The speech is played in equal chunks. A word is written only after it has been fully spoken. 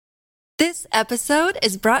This episode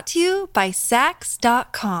is brought to you by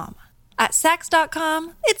Saks.com. At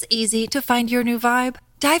Saks.com, it's easy to find your new vibe.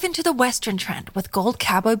 Dive into the Western trend with gold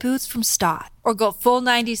cowboy boots from Staud, or go full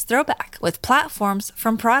 90s throwback with platforms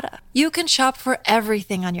from Prada. You can shop for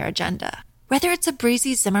everything on your agenda, whether it's a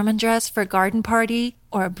breezy Zimmermann dress for a garden party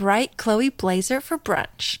or a bright Chloe blazer for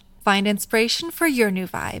brunch. Find inspiration for your new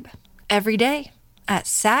vibe every day at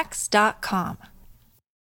Saks.com.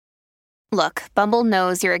 Look, Bumble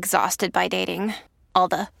knows you're exhausted by dating. All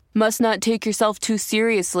the must not take yourself too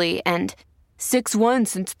seriously and 6'1"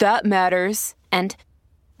 since that matters. And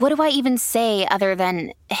what do I even say other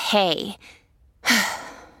than hey?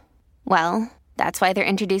 Well, that's why they're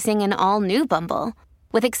introducing an all-new Bumble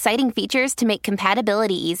with exciting features to make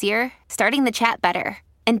compatibility easier, starting the chat better,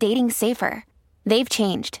 and dating safer. They've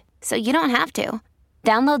changed, so you don't have to.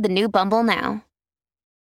 Download the new Bumble now.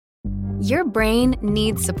 Your brain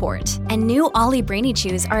needs support, and new Ollie Brainy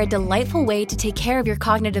Chews are a delightful way to take care of your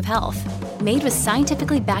cognitive health. Made with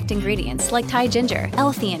scientifically backed ingredients like Thai ginger,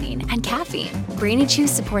 L-theanine, and caffeine, Brainy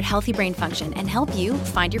Chews support healthy brain function and help you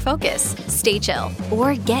find your focus, stay chill,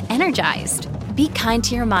 or get energized. Be kind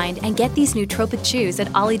to your mind and get these nootropic chews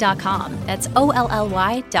at ollie.com. That's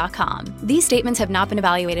OLLY.com. These statements have not been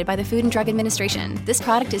evaluated by the Food and Drug Administration. This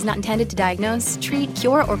product is not intended to diagnose, treat,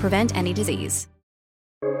 cure, or prevent any disease.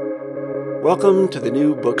 Welcome to the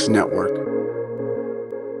New Books Network.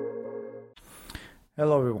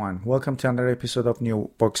 Hello everyone, welcome to another episode of New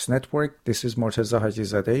Books Network. This is Morteza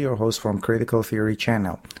Hajizadeh, your host from Critical Theory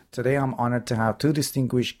Channel. Today I'm honored to have two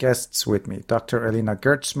distinguished guests with me, Dr. Elena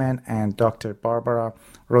Gertzman and Dr. Barbara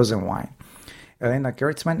Rosenwein. Elena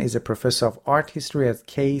Gertzman is a professor of art history at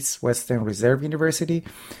Case Western Reserve University.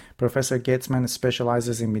 Professor Gertzman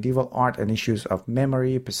specializes in medieval art and issues of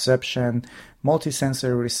memory, perception,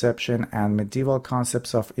 multisensory reception, and medieval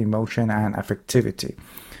concepts of emotion and affectivity.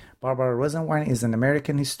 Barbara Rosenwein is an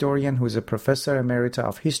American historian who is a professor emerita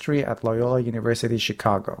of history at Loyola University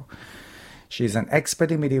Chicago. She is an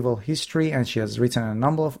expert in medieval history and she has written a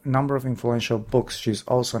number of influential books. She's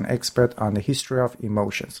also an expert on the history of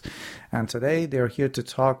emotions. And today they're here to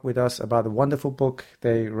talk with us about a wonderful book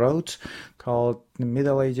they wrote called The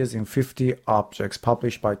Middle Ages in 50 Objects,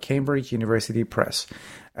 published by Cambridge University Press.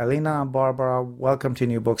 Elena and Barbara, welcome to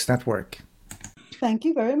New Books Network. Thank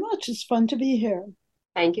you very much. It's fun to be here.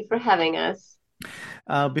 Thank you for having us.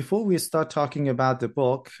 Before we start talking about the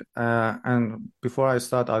book, and before I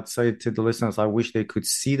start, I'd say to the listeners, I wish they could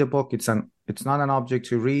see the book. It's not an object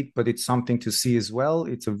to read, but it's something to see as well.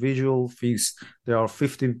 It's a visual feast. There are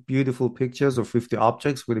 50 beautiful pictures or 50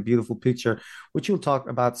 objects with a beautiful picture, which you'll talk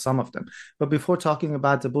about some of them. But before talking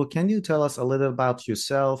about the book, can you tell us a little about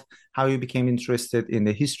yourself, how you became interested in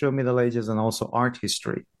the history of Middle Ages and also art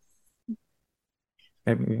history?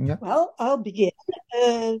 Yeah. Well, I'll begin.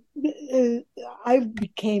 I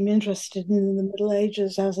became interested in the Middle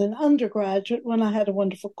Ages as an undergraduate when I had a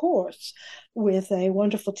wonderful course with a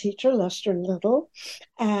wonderful teacher, Lester Little.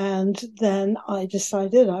 And then I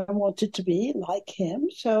decided I wanted to be like him.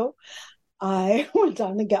 So I went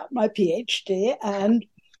on and got my PhD and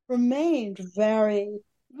remained very,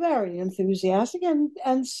 very enthusiastic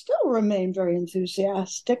and still remain very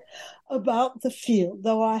enthusiastic about the field,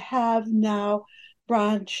 though I have now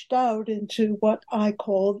branched out into what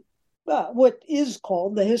is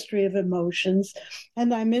called the history of emotions,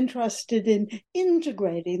 and I'm interested in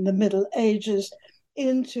integrating the Middle Ages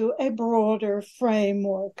into a broader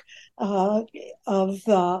framework of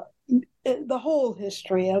the whole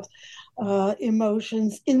history of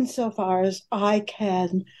emotions, insofar as I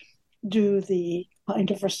can do the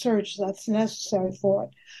kind of research that's necessary for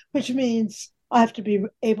it, which means I have to be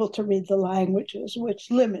able to read the languages, which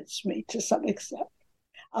limits me to some extent.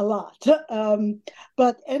 A lot.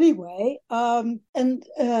 But anyway, and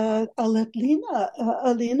I'll let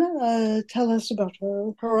Alina tell us about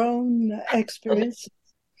her own experience.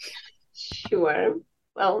 Sure.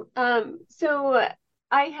 Well, so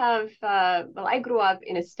I grew up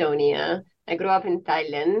in Estonia. I grew up in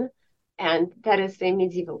Tallinn, and that is a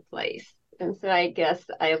medieval place. And so I guess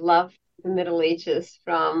I loved the Middle Ages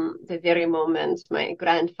from the very moment my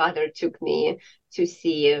grandfather took me to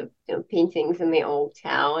see paintings in the old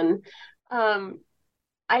town. I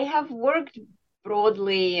have worked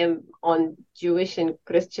broadly on Jewish and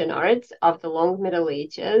Christian arts of the long Middle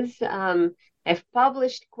Ages. I've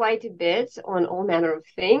published quite a bit on all manner of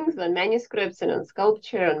things, on manuscripts and on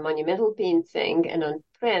sculpture, on monumental painting and on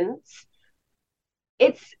prints.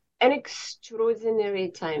 It's an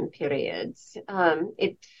extraordinary time period.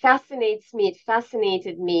 It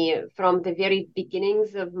fascinated me from the very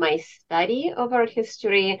beginnings of my study of art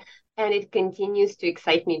history, and it continues to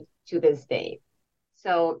excite me to this day.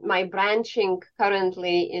 So my branching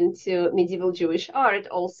currently into medieval Jewish art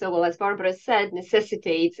also, well, as Barbara said,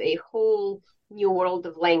 necessitates a whole new world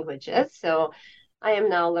of languages. So I am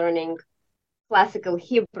now learning classical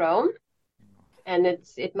Hebrew, and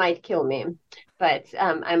it might kill me, but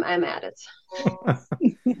I'm at it.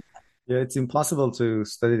 Yeah, it's impossible to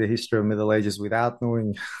study the history of Middle Ages without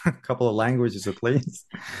knowing a couple of languages at least.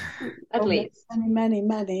 At least. Many.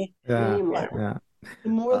 Yeah, Many more. yeah. The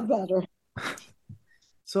more the better.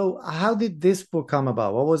 So how did this book come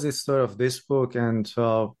about? What was the story of this book, and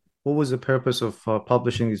what was the purpose of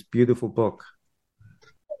publishing this beautiful book?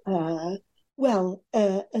 Well,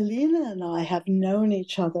 Alina and I have known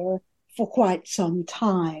each other for quite some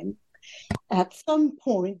time. At some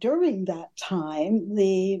point during that time,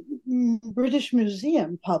 the British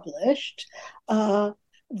Museum published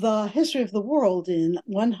The History of the World in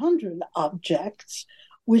 100 Objects,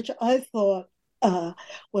 which I thought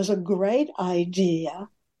was a great idea,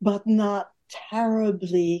 but not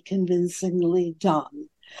terribly convincingly done.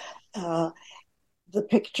 The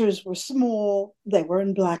pictures were small, they were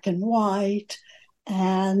in black and white,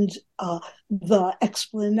 and the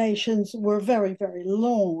explanations were very, very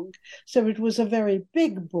long. So it was a very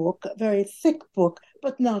big book, a very thick book,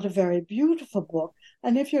 but not a very beautiful book.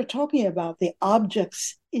 And if you're talking about the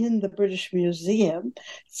objects in the British Museum, it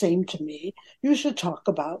seemed to me, you should talk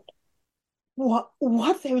about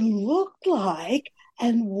what they looked like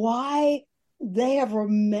and why they have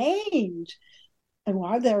remained and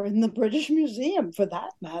why they're in the British Museum, for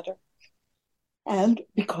that matter. And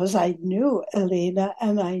because I knew Alina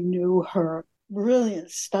and I knew her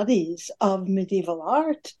brilliant studies of medieval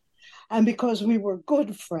art, and because we were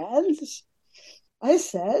good friends, I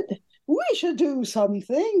said, we should do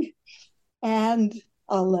something. And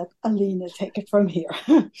I'll let Alina take it from here.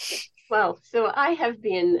 Well, so I have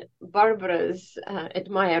been Barbara's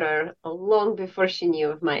admirer long before she knew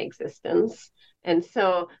of my existence. And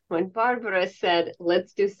so when Barbara said,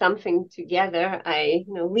 let's do something together, I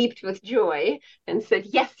leaped with joy and said,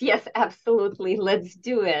 yes, absolutely, let's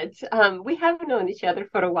do it. We have known each other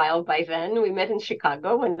for a while by then. We met in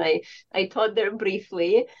Chicago when I taught there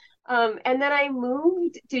briefly. And then I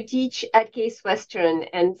moved to teach at Case Western.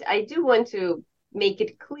 And I do want to make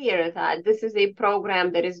it clear that this is a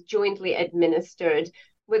program that is jointly administered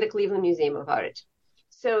with the Cleveland Museum of Art.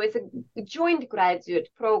 So it's a joint graduate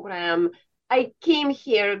program. I came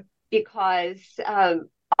here because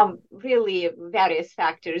of really various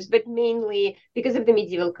factors, but mainly because of the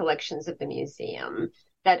medieval collections of the museum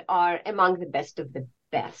that are among the best of the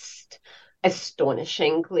best,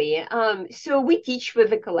 astonishingly. So we teach with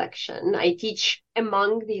the collection. I teach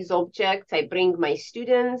among these objects. I bring my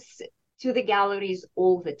students to the galleries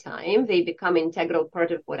all the time. They become an integral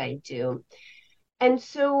part of what I do. And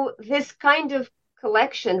so this kind of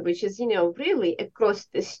collection, which is, really across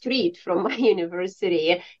the street from my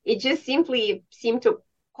university, it just simply seemed to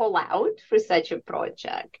call out for such a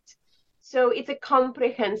project. So it's a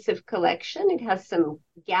comprehensive collection. It has some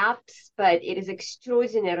gaps, but it is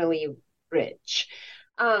extraordinarily rich.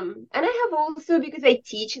 And I have also, because I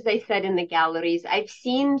teach, as I said, in the galleries, I've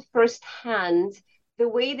seen firsthand the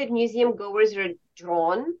way that museum goers are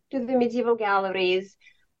drawn to the medieval galleries.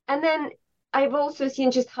 And then I've also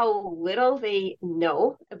seen just how little they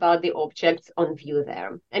know about the objects on view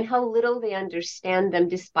there and how little they understand them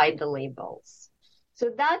despite the labels. So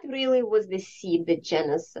that really was the seed, the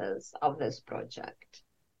genesis of this project.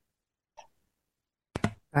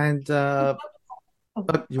 And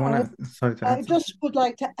you want to, sorry to I just would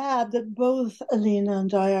like to add that both Alina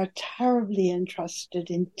and I are terribly interested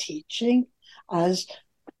in teaching, as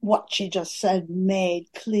what she just said made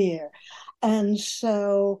clear. And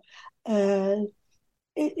so there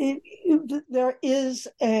is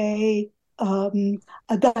a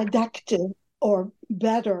didactic, or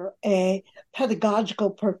better, a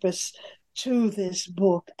pedagogical purpose to this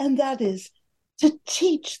book, and that is to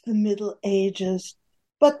teach the Middle Ages,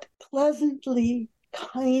 but pleasantly,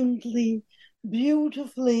 kindly,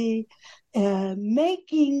 beautifully,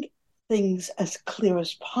 making things as clear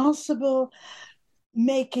as possible,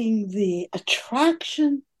 making the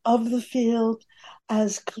attraction of the field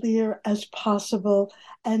as clear as possible,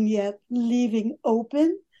 and yet leaving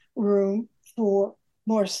open room for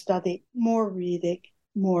more study, more reading,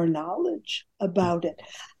 more knowledge about it.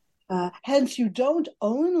 Hence, you don't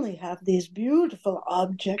only have these beautiful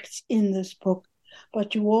objects in this book,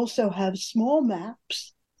 but you also have small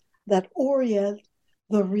maps that orient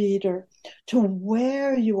the reader to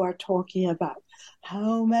where you are talking about.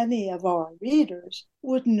 How many of our readers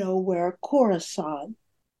would know where Khorasan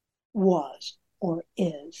was or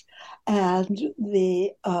is? And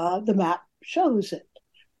the map shows it.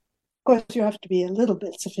 course, you have to be a little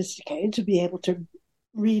bit sophisticated to be able to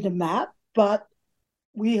read a map, but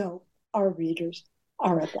we hope our readers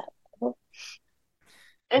are at that level.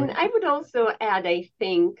 And I would also add, I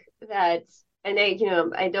think that, and I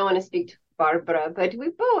don't want to speak to Barbara, but we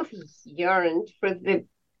both yearned for the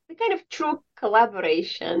kind of true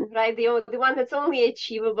collaboration, right? The one that's only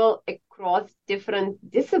achievable across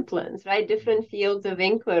different disciplines, right? Different fields of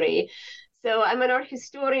inquiry. So I'm an art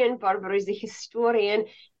historian, Barbara is a historian.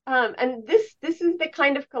 And this is the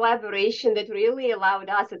kind of collaboration that really allowed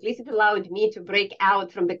us, at least it allowed me, to break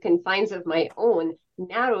out from the confines of my own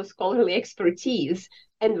narrow scholarly expertise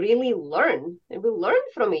and really learn. And we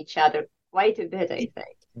learned from each other quite a bit, I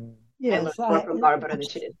think. Yes, I learned more from Barbara than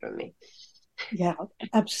she did from me. Yeah,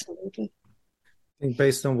 absolutely. I think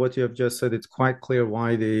based on what you have just said, it's quite clear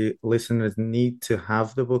why the listeners need to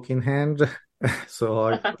have the book in hand. So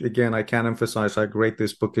I can't emphasize how great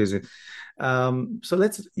this book is. So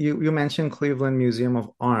you mentioned Cleveland Museum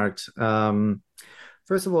of Art.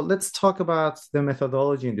 First of all, let's talk about the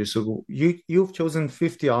methodology in this. So you've chosen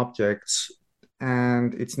 50 objects,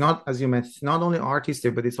 and it's not, as you mentioned, not only art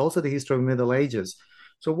history, but it's also the history of Middle Ages.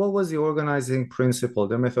 So what was the organizing principle,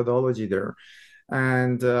 the methodology there?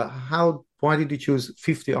 And why did you choose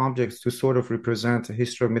 50 objects to sort of represent the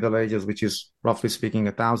history of Middle Ages, which is, roughly speaking,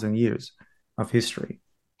 1,000 years of history?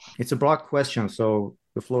 It's a broad question, so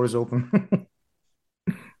the floor is open.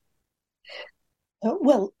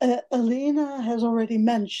 Alina has already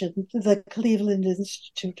mentioned the Cleveland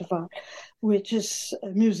Institute of Art, which is a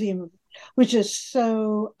museum, which is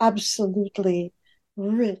so absolutely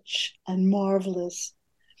rich and marvelous.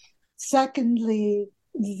 Secondly,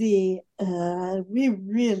 we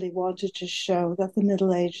really wanted to show that the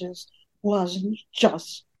Middle Ages wasn't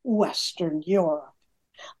just Western Europe.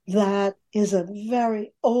 That is a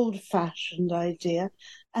very old-fashioned idea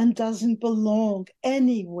and doesn't belong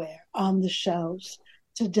anywhere on the shelves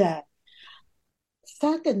today.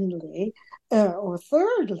 Thirdly,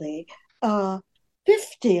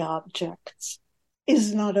 50 objects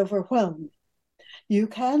is not overwhelming. You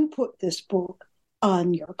can put this book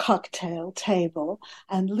on your cocktail table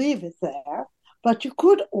and leave it there, but you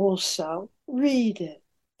could also read it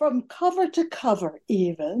from cover to cover,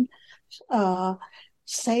 even,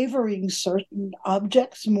 savoring certain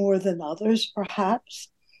objects more than others, perhaps,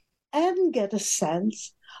 and get a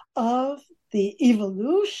sense of the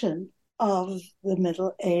evolution of the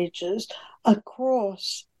Middle Ages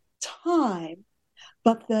across time,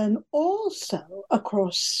 but then also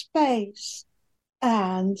across space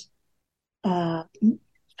and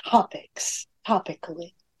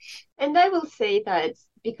topically. And I will say that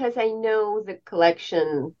because I know the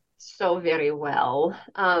collection so very well,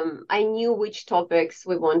 I knew which topics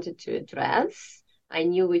we wanted to address. I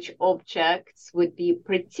knew which objects would be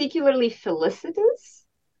particularly felicitous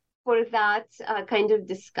for that kind of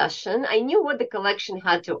discussion. I knew what the collection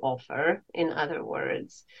had to offer, in other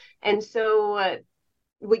words. And so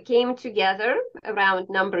we came together around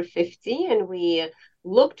number 50, and we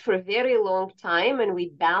looked for a very long time, and we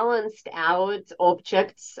balanced out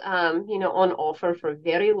objects, on offer for a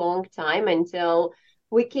very long time until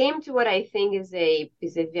we came to what I think is a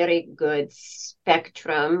very good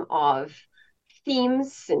spectrum of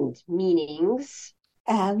themes and meanings.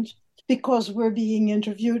 And because we're being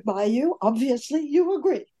interviewed by you, obviously you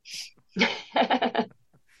agree.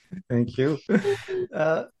 Thank you.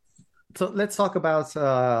 So let's talk about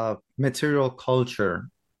material culture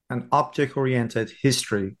and object-oriented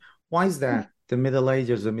history. Why is that the Middle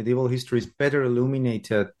Ages, the medieval history, is better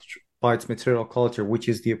illuminated by its material culture, which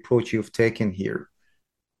is the approach you've taken here?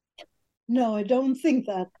 No, I don't think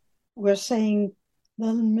that we're saying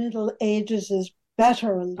the Middle Ages is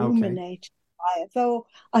better illuminated by it, though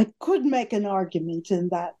I could make an argument in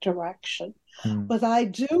that direction. But I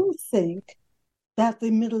do think that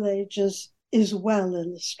the Middle Ages is well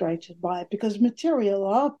illustrated by it, because material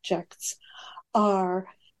objects are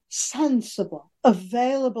sensible,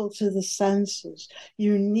 available to the senses.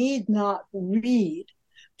 You need not read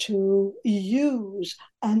to use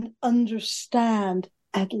and understand,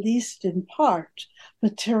 at least in part,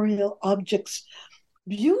 material objects.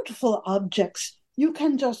 Beautiful objects, you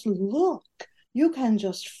can just look, you can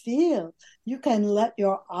just feel, you can let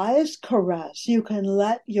your eyes caress, you can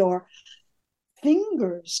let your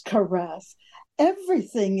fingers caress.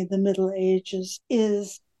 Everything in the Middle Ages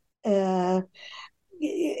is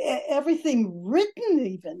everything written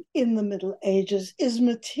even in the Middle Ages is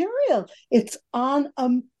material. It's on a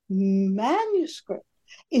manuscript.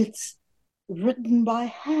 It's written by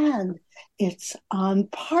hand. It's on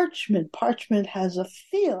parchment. Parchment has a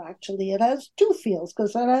feel, actually. It has two feels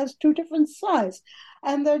because it has two different sizes.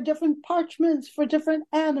 and there are different parchments for different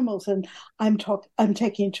animals. And I'm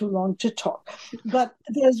taking too long to talk, but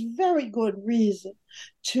there's very good reason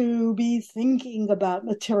to be thinking about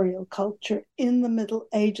material culture in the Middle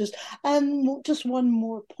Ages. And just one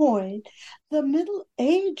more point, the Middle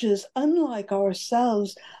Ages, unlike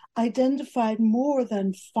ourselves, identified more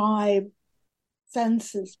than 5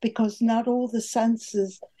 senses, because not all the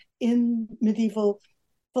senses in medieval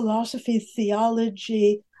philosophy,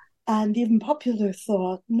 theology, and even popular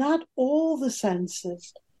thought, not all the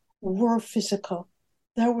senses were physical.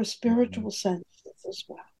 There were spiritual senses as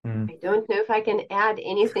well. I don't know if I can add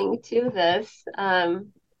anything to this. The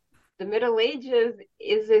Middle Ages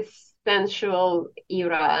is a sensual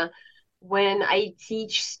era. When I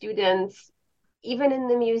teach students, even in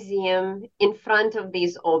the museum, in front of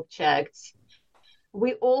these objects,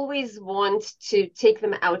 we always want to take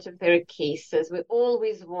them out of their cases. We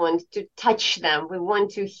always want to touch them. We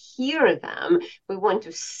want to hear them. We want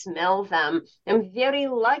to smell them. I'm very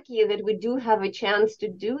lucky that we do have a chance to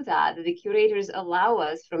do that. The curators allow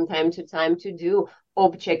us from time to time to do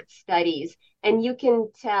object studies. And you can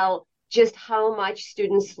tell just how much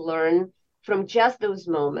students learn from just those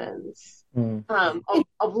moments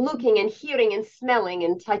of looking and hearing and smelling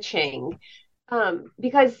and touching.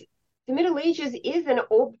 Because the Middle Ages is an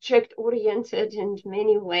object-oriented, in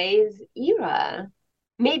many ways, era.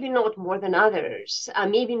 Maybe not more than others,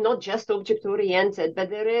 maybe not just object-oriented, but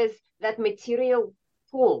there is that material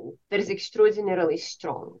pull that is extraordinarily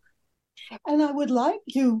strong. And I would like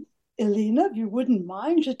you, Elena, if you wouldn't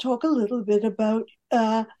mind, to talk a little bit about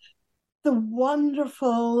the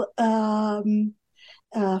wonderful fountain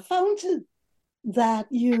that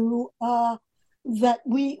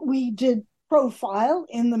we did profile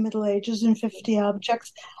in the Middle Ages in 50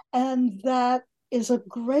 objects, and that is a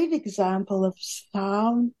great example of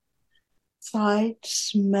sound, sight,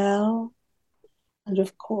 smell, and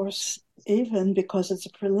of course, even because it's a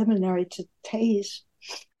preliminary to taste.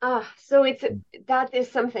 So that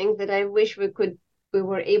is something that I wish we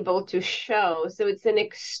were able to show. So it's an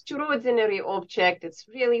extraordinary object. It's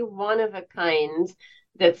really one of a kind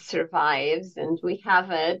that survives, and we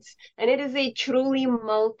have it, and it is a truly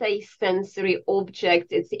multi-sensory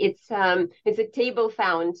object. It's a table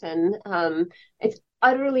fountain. It's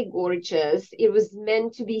utterly gorgeous. It was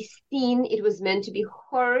meant to be seen. It was meant to be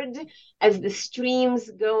heard as the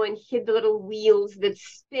streams go and hit the little wheels that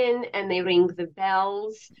spin and they ring the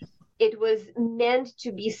bells. It was meant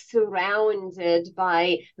to be surrounded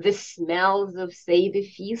by the smells of, say, the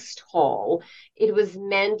feast hall. It was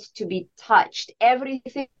meant to be touched.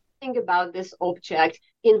 Everything about this object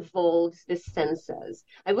involves the senses.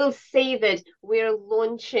 I will say that we're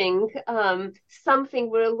launching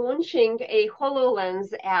we're launching a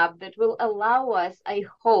HoloLens app that will allow us, I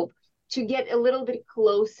hope, to get a little bit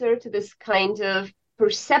closer to this kind of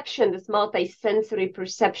perception, this multi-sensory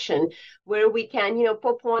perception, where we can,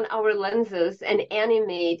 pop on our lenses and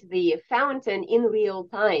animate the fountain in real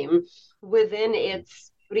time within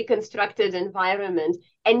its reconstructed environment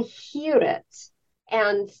and hear it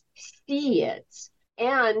and see it.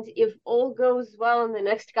 And if all goes well in the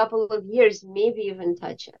next couple of years, maybe even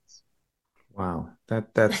touch it. Wow,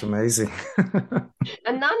 that's amazing.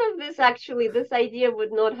 And none of this idea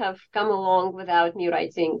would not have come along without me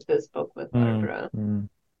writing this book with Barbara.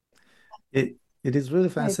 It is really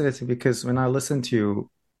fascinating because when I listen to you,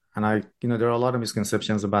 and there are a lot of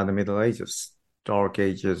misconceptions about the Middle Ages, Dark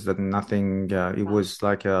Ages, that nothing, it was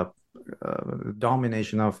like a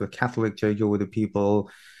domination of the Catholic Church over the people.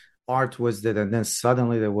 Art was dead, and then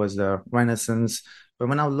suddenly there was the Renaissance. But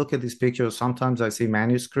when I look at these pictures, sometimes I see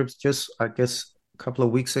manuscripts. Just, I guess, a couple of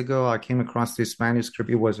weeks ago, I came across this manuscript.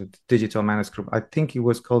 It was a digital manuscript. I think it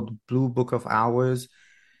was called Blue Book of Hours.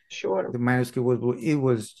 Sure. The manuscript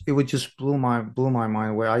it just blew my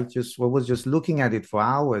mind, where I was just looking at it for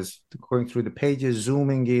hours, going through the pages,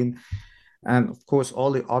 zooming in. And of course,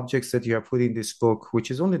 all the objects that you have put in this book, which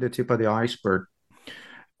is only the tip of the iceberg.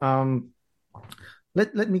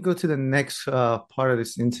 Let me go to the next part of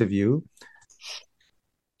this interview.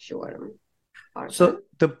 Sure. So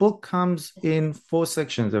the book comes in 4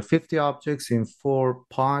 sections. There are 50 objects in 4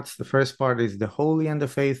 parts. The first part is the holy and the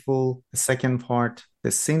faithful. The second part, the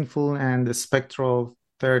sinful and the spectral.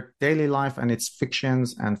 Third, daily life and its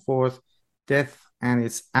fictions. And fourth, death and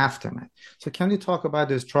its aftermath. So can you talk about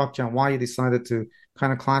the structure and why you decided to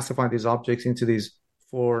kind of classify these objects into these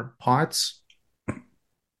 4 parts?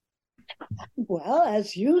 Well,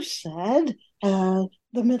 as you said, the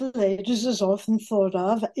Middle Ages is often thought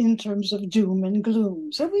of in terms of doom and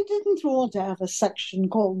gloom. So we didn't want to have a section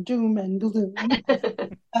called Doom and Gloom.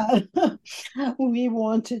 We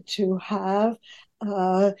wanted to have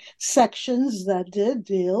sections that did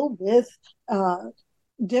deal with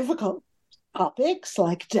difficult topics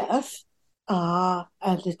like death and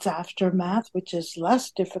its aftermath, which is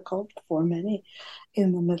less difficult for many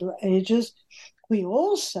in the Middle Ages. We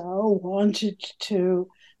also wanted to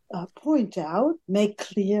point out, make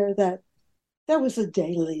clear that there was a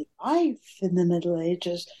daily life in the Middle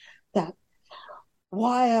Ages that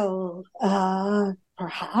while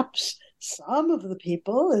perhaps some of the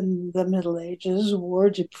people in the Middle Ages were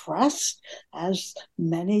depressed, as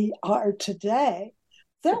many are today,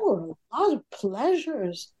 there were a lot of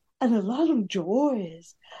pleasures and a lot of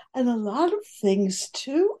joys and a lot of things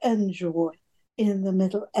to enjoy in the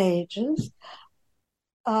Middle Ages.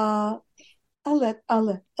 I'll let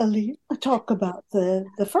Alina talk about the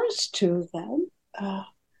first two then. Well,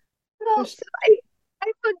 so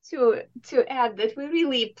I want to add that we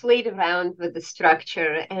really played around with the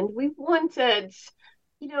structure, and we wanted,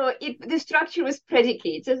 the structure was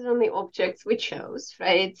predicated on the objects we chose,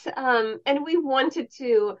 right? And we wanted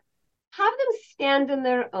to have them stand on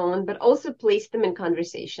their own, but also place them in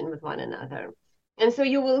conversation with one another. And so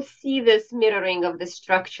you will see this mirroring of the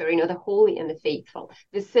structure, the holy and the faithful,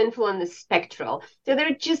 the sinful and the spectral. So there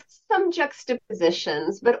are just some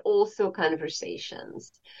juxtapositions, but also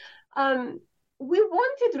conversations. We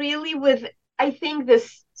wanted really I think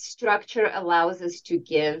this structure allows us to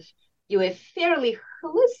give you a fairly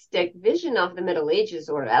holistic vision of the Middle Ages,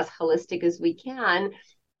 or as holistic as we can.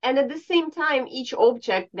 And at the same time, each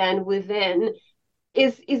object then within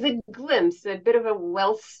is a glimpse, a bit of a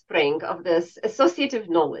wellspring of this associative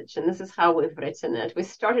knowledge. And this is how we've written it. We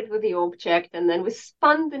started with the object, and then we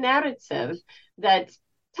spun the narrative that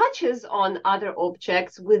touches on other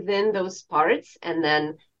objects within those parts and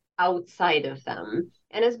then outside of them.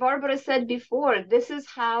 And as Barbara said before, this is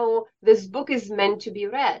how this book is meant to be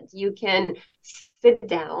read. You can sit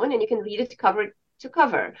down and you can read it cover to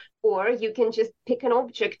cover, or you can just pick an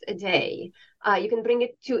object a day. You can bring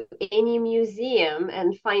it to any museum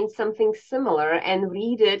and find something similar and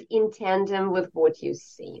read it in tandem with what you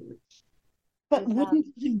see. But wouldn't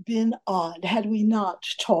it have been odd had we not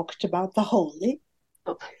talked about the holy?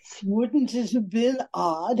 Oh. Wouldn't it have been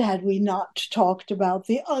odd had we not talked about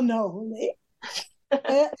the unholy?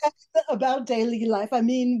 About daily life? I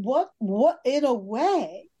mean, what in a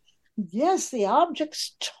way, yes, the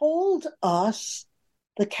objects told us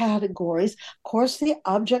the categories. Of course, the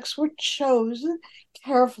objects were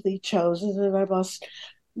carefully chosen, and I must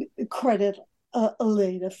credit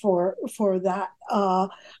Elena for that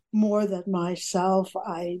more than myself.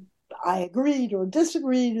 I agreed or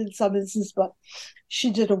disagreed in some instances, but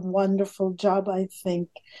she did a wonderful job, I think,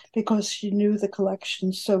 because she knew the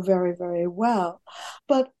collection so very, very well.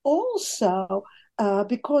 But also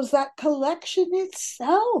because that collection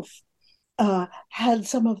itself had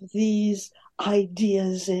some of these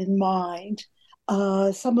ideas in mind,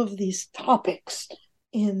 some of these topics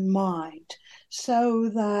in mind, so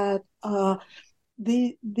that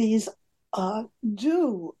these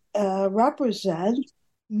do represent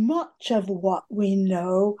much of what we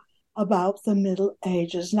know about the Middle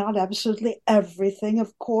Ages. Not absolutely everything,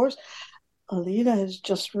 of course. Alina has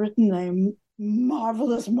just written a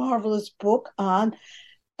marvelous, marvelous book on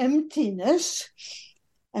emptiness,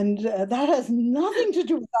 and that has nothing to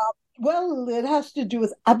do with it has to do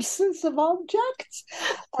with absence of objects.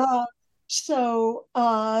 So,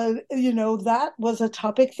 that was a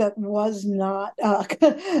topic that was not one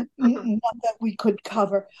that we could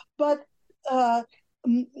cover. But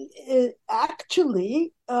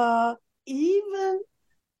actually, even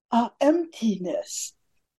emptiness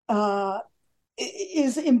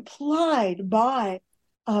is implied by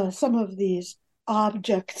some of these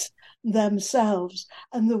objects themselves,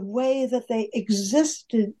 and the way that they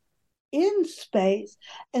existed in space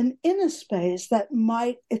and in a space that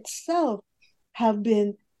might itself have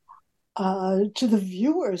been to the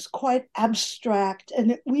viewers quite abstract,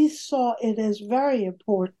 and we saw it as very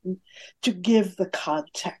important to give the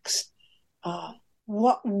context.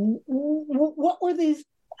 What were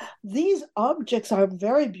these objects are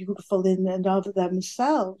very beautiful in and of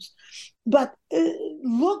themselves, but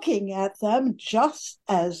looking at them just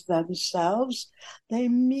as themselves, they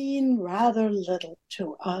mean rather little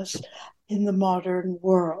to us in the modern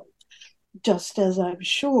world. Just as I'm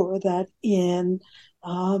sure that in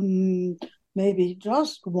maybe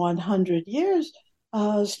just 100 years,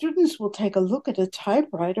 students will take a look at a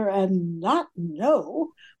typewriter and not know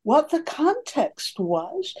what the context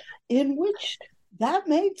was in which that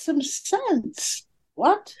made some sense.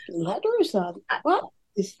 What letters on what?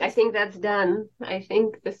 I think that's done. I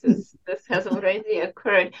think this has already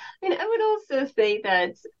occurred. I would also say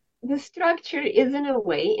that the structure is in a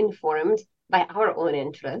way informed by our own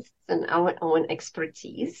interests and our own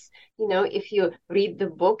expertise. If you read the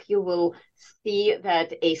book, you will see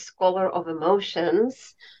that a scholar of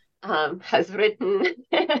emotions has written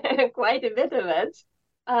quite a bit of it.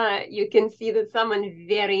 You can see that someone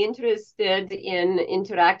very interested in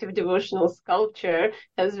interactive devotional sculpture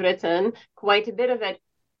has written quite a bit of it.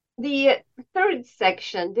 The third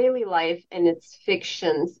section, daily life and its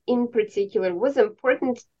fictions in particular, was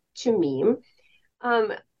important to me.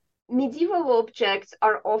 Medieval objects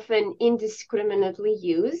are often indiscriminately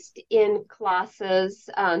used in classes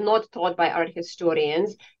not taught by art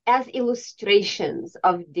historians as illustrations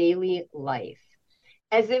of daily life,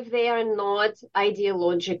 as if they are not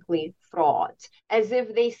ideologically fraught, as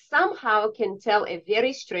if they somehow can tell a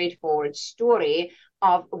very straightforward story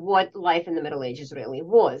of what life in the Middle Ages really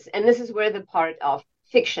was. And this is where the part of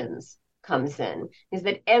fictions comes in, is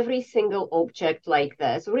that every single object like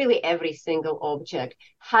this, really every single object,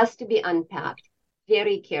 has to be unpacked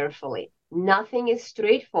very carefully. Nothing is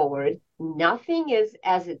straightforward, nothing is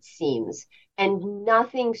as it seems, and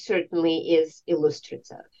nothing certainly is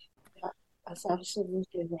illustrative. That's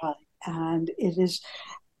absolutely right.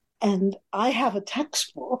 And I have a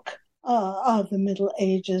textbook of the Middle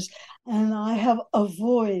Ages, and I have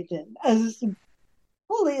avoided as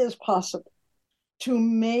fully as possible to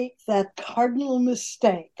make that cardinal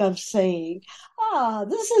mistake of saying,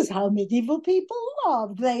 this is how medieval people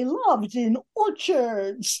loved. They loved in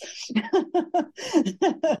orchards.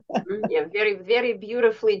 Yeah, very, very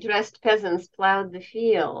beautifully dressed peasants plowed the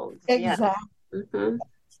fields. Exactly. Yes. Mm-hmm.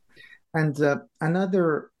 And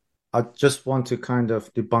I just want to kind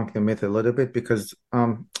of debunk the myth a little bit because,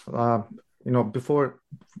 before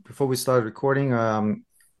we started recording,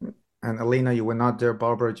 and Elena, you were not there.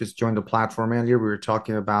 Barbara just joined the platform earlier. We were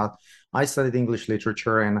talking about, I studied English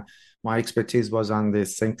literature and my expertise was on the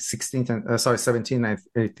 17th and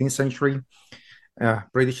 18th century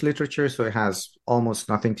British literature. So it has almost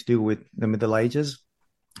nothing to do with the Middle Ages.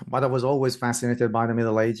 But I was always fascinated by the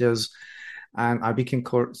Middle Ages. And I became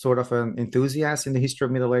sort of an enthusiast in the history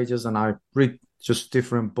of Middle Ages. And I read just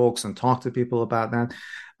different books and talk to people about that.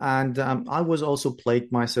 And I was also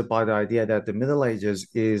plagued myself by the idea that the Middle Ages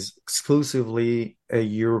is exclusively a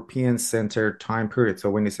European-centered time period. So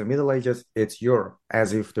when you say Middle Ages, it's Europe,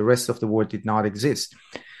 as if the rest of the world did not exist.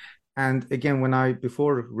 And again,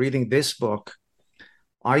 before reading this book,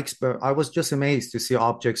 I was just amazed to see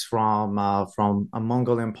objects from a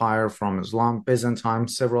Mongol Empire, from Islam, Byzantine,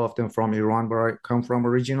 several of them from Iran, where I come from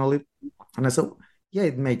originally. And I said, yeah,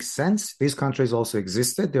 it makes sense. These countries also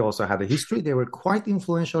existed. They also had a history. They were quite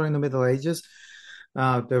influential in the Middle Ages.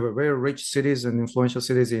 There were very rich cities and influential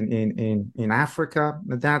cities in Africa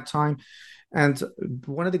at that time. And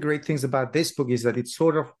one of the great things about this book is that it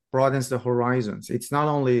sort of broadens the horizons. It's not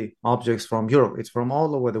only objects from Europe, it's from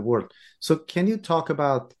all over the world. So can you talk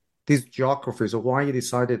about these geographies or why you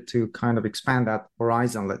decided to kind of expand that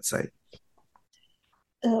horizon, let's say?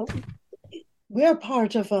 We're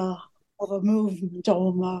part of a movement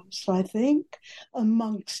almost, I think,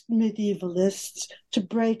 amongst medievalists to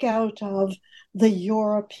break out of the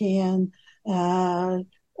European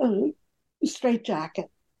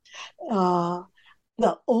straitjacket.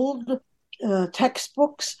 The old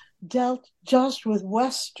textbooks dealt just with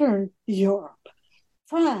Western Europe,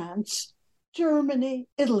 France, Germany,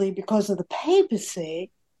 Italy, because of the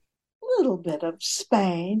papacy, a little bit of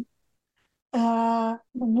Spain.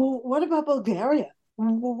 What about Bulgaria?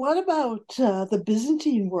 What about the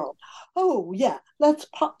Byzantine world? Oh, yeah, let's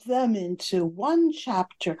pop them into one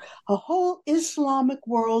chapter, a whole Islamic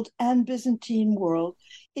world and Byzantine world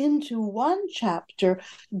into one chapter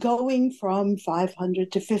going from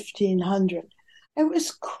 500 to 1500. It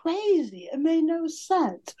was crazy. It made no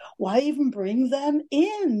sense. Why even bring them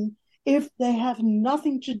in if they have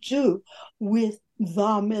nothing to do with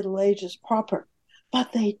the Middle Ages proper?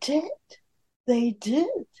 But they did. They did.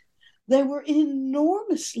 They were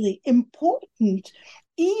enormously important,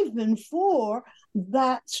 even for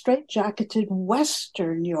that straitjacketed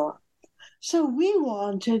Western Europe. So we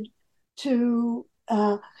wanted to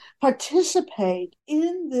participate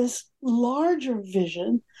in this larger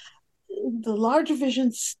vision. The larger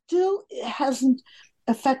vision still hasn't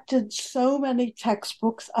affected so many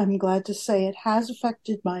textbooks. I'm glad to say it has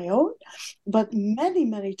affected my own, but many,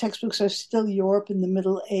 many textbooks are still Europe in the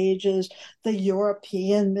Middle Ages, the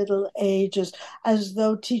European Middle Ages, as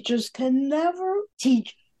though teachers can never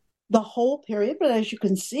teach the whole period. But as you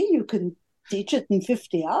can see, you can teach it in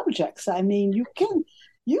 50 objects. I mean, you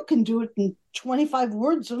can do it in 25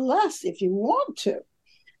 words or less if you want to.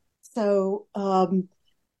 So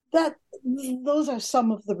those are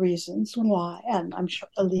some of the reasons why, and I'm sure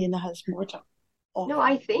Alina has more to. No,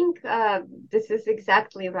 I think this is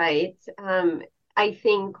exactly right. I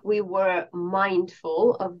think we were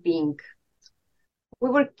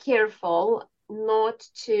careful not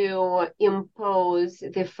to impose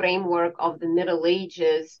the framework of the Middle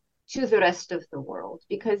Ages to the rest of the world,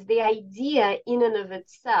 because the idea in and of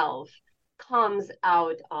itself comes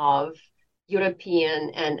out of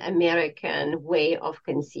European and American way of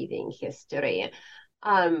conceiving history.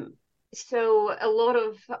 So a lot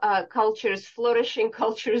of cultures, flourishing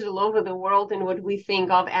cultures all over the world in what we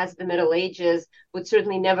think of as the Middle Ages would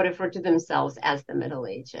certainly never refer to themselves as the Middle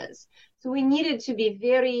Ages. So we needed to be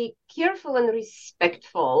very careful and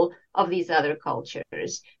respectful of these other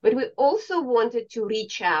cultures. But we also wanted to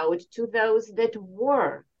reach out to those that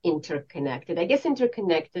were interconnected. I guess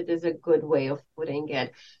interconnected is a good way of putting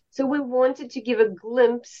it. So we wanted to give a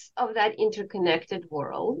glimpse of that interconnected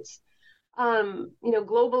world.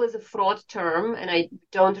 Global is a fraught term, and I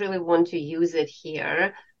don't really want to use it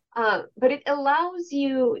here. But it allows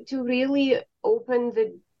you to really open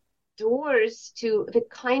the doors to the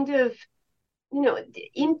kind of,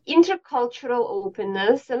 intercultural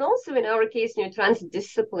openness, and also in our case,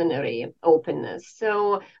 transdisciplinary openness.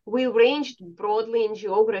 So we ranged broadly in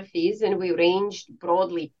geographies, and we ranged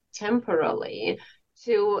broadly temporally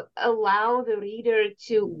to allow the reader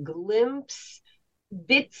to glimpse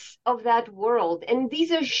bits of that world. And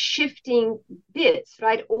these are shifting bits,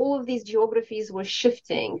 right? All of these geographies were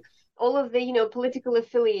shifting. All of the, political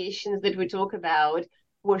affiliations that we talk about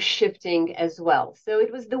were shifting as well. So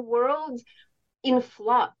it was the world in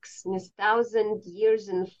flux, in 1,000 years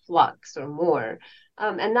in flux or more.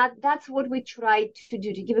 And that's what we tried to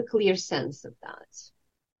do, to give a clear sense of that.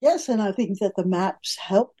 Yes, and I think that the maps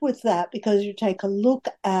help with that, because you take a look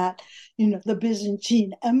at, the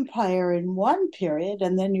Byzantine Empire in one period,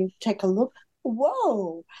 and then you take a look,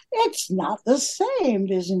 whoa, it's not the same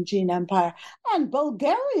Byzantine Empire. And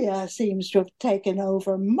Bulgaria seems to have taken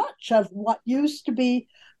over much of what used to be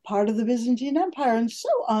part of the Byzantine Empire, and so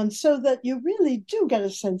on, so that you really do get a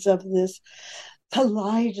sense of this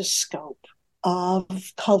kaleidoscope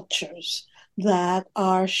of cultures that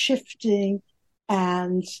are shifting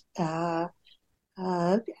and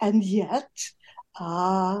yet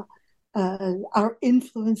are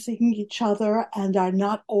influencing each other and are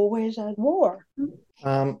not always at war.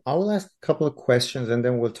 I will ask a couple of questions, and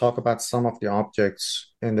then we'll talk about some of the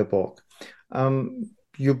objects in the book.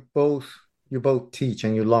 You both teach,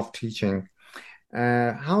 and you love teaching.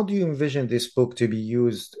 How do you envision this book to be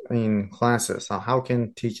used in classes? How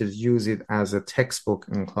can teachers use it as a textbook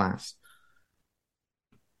in class?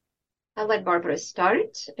 I'll let Barbara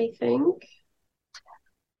start, I think.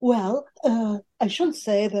 Well, I should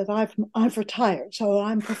say that I've retired, so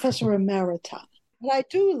I'm Professor Emerita. But I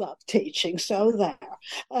do love teaching, so there.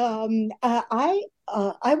 I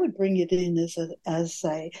would bring it in as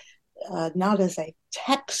a not as a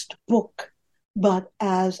textbook, but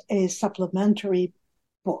as a supplementary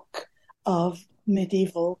book of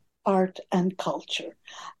medieval art and culture.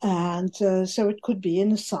 And so it could be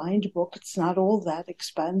an assigned book. It's not all that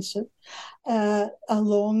expensive,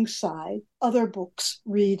 alongside other books,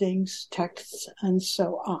 readings, texts, and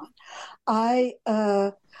so on. I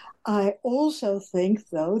also think,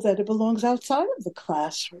 though, that it belongs outside of the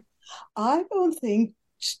classroom. I don't think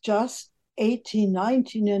it's just 18,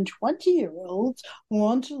 19, and 20-year-olds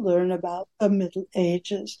want to learn about the Middle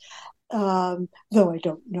Ages. Though I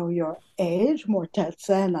don't know your age,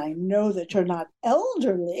 Morteza, and I know that you're not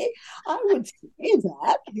elderly, I would say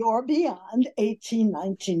that you're beyond 18,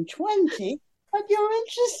 19, 20, but you're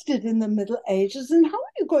interested in the Middle Ages, and how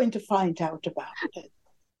are you going to find out about it?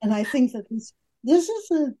 And I think that this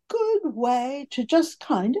is a good way to just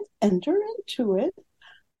kind of enter into it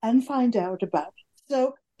and find out about it.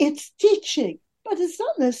 So it's teaching, but it's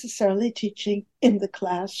not necessarily teaching in the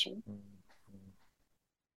classroom.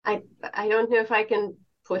 I don't know if I can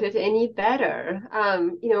put it any better.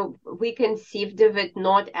 We conceived of it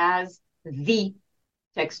not as the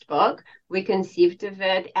textbook. We conceived of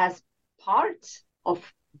it as part of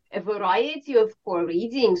a variety of core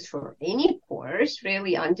readings for any course,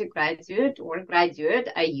 really undergraduate or graduate.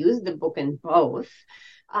 I use the book in both.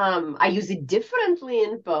 I use it differently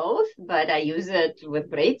in both, but I use it with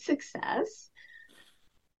great success.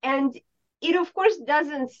 And it, of course,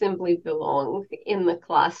 doesn't simply belong in the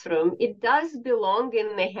classroom. It does belong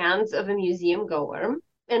in the hands of a museum goer,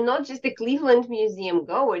 and not just a Cleveland museum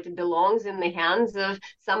goer. It belongs in the hands of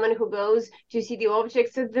someone who goes to see the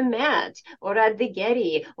objects at the Met or at the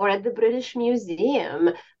Getty or at the British Museum.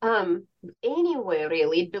 Anywhere,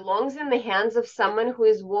 really. It belongs in the hands of someone who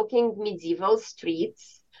is walking medieval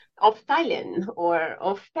streets of Tallinn or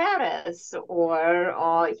of Paris or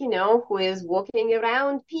who is walking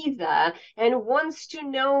around Pisa and wants to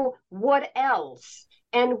know what else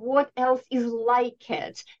and what else is like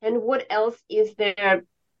it and what else is there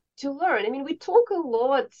to learn. I mean, we talk a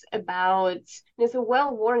lot about, it's a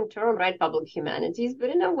well-worn term, right, public humanities,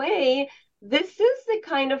 but in a way, this is the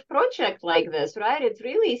kind of project like this, right? It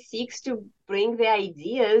really seeks to bring the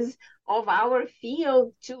ideas of our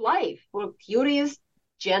field to life for curious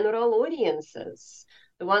general audiences,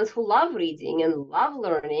 the ones who love reading and love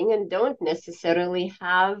learning and don't necessarily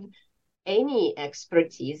have any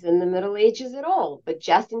expertise in the Middle Ages at all, but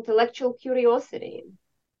just intellectual curiosity.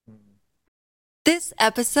 This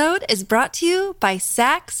episode is brought to you by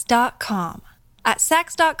Saks.com. At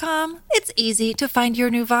Saks.com, it's easy to find your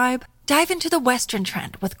new vibe. Dive into the Western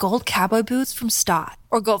trend with gold cowboy boots from Stott,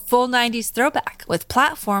 or go full 90s throwback with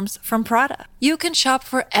platforms from Prada. You can shop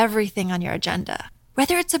for everything on your agenda,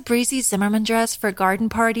 whether it's a breezy Zimmermann dress for a garden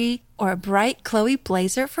party or a bright Chloe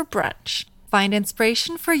blazer for brunch. Find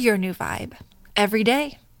inspiration for your new vibe every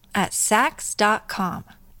day at Saks.com.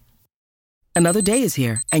 Another day is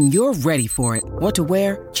here, and you're ready for it. What to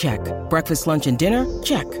wear? Check. Breakfast, lunch, and dinner?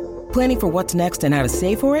 Check. Planning for what's next and how to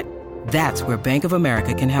save for it? That's where Bank of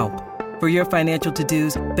America can help. For your financial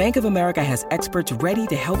to-dos, Bank of America has experts ready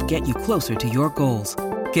to help get you closer to your goals.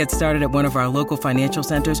 Get started at one of our local financial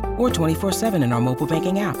centers or 24/7 in our mobile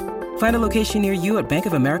banking app. Find a location near you at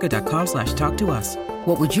bankofamerica.com/talktous.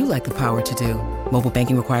 What would you like the power to do? Mobile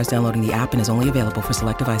banking requires downloading the app and is only available for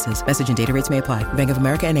select devices. Message and data rates may apply. Bank of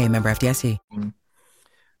America N.A., member FDIC.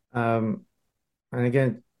 And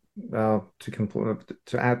again,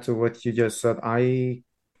 to add to what you just said,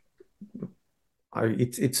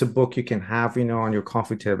 it's a book you can have, on your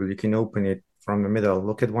coffee table. You can open it from the middle,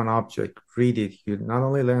 look at one object, read it. You not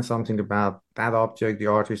only learn something about that object, the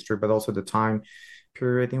art history, but also the time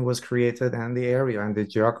period it was created and the area and the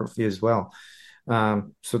geography as well.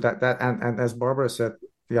 So that and as Barbara said,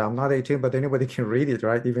 yeah, I'm not 18, but anybody can read it,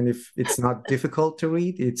 right? Even if it's not difficult to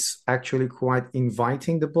read, it's actually quite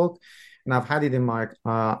inviting, the book. And I've had it in my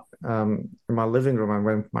living room, and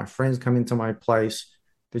when my friends come into my place,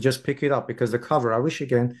 they just pick it up because the cover, I wish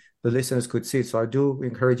again the listeners could see it. So I do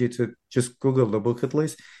encourage you to just Google the book at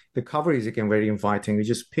least. The cover is again very inviting. You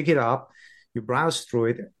just pick it up, you browse through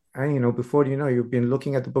it, and before you know, you've been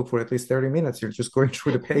looking at the book for at least 30 minutes. You're just going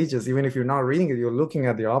through the pages. Even if you're not reading it, you're looking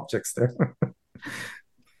at the objects there.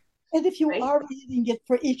 And if you are reading it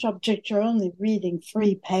for each object, you're only reading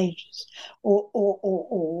 3 pages, or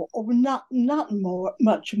not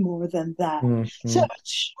much more than that. Mm-hmm. So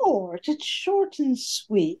it's short and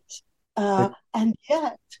sweet, and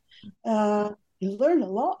yet you learn a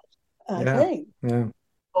lot. I think. Yeah.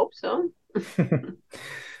 Hope so.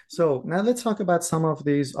 So now let's talk about some of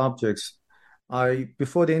these objects.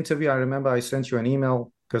 Before the interview, I remember I sent you an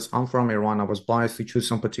email because I'm from Iran. I was biased to choose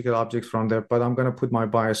some particular objects from there, but I'm going to put my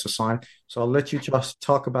bias aside. So I'll let you just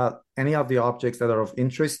talk about any of the objects that are of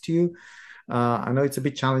interest to you. I know it's a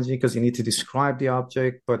bit challenging because you need to describe the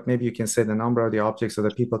object, but maybe you can say the number of the object so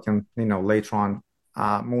that people can, later on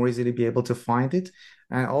more easily be able to find it.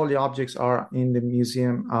 And all the objects are in the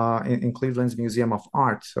museum, in Cleveland's Museum of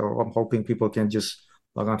Art. So I'm hoping people can just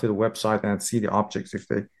log onto the website and see the objects if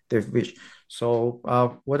they wish. So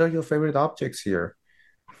what are your favorite objects here?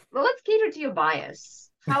 Well, let's cater to your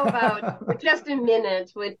bias. How about for just a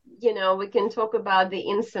minute, we can talk about the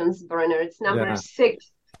incense burner. It's number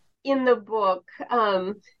 6 in the book.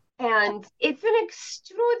 And it's an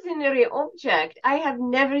extraordinary object. I have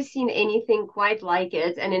never seen anything quite like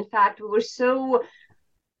it. And in fact, we were so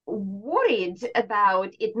worried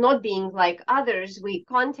about it not being like others. We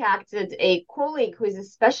contacted a colleague who is a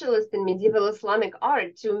specialist in medieval Islamic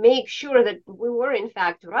art to make sure that we were in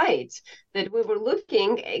fact right, that we were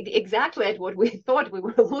looking exactly at what we thought we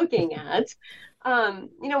were looking at. When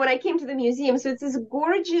I came to the museum, so it's this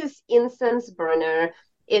gorgeous incense burner.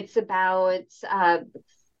 It's about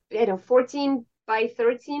 14 by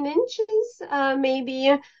 13 inches, maybe,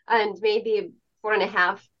 and maybe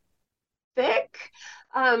 4.5 thick.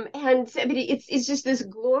 And it's just this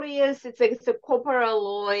glorious, it's a copper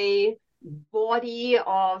alloy body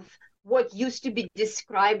of what used to be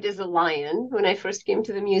described as a lion when I first came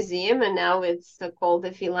to the museum, and now it's called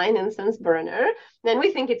a feline incense burner. Then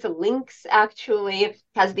we think it's a lynx, actually. It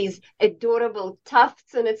has these adorable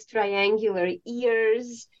tufts on its triangular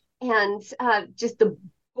ears, and just the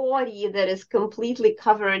body that is completely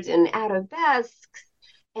covered in arabesques.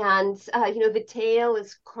 And, the tail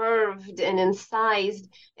is curved and incised,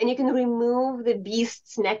 and you can remove the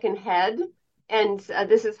beast's neck and head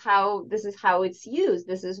this is how it's used.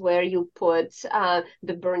 This is where you put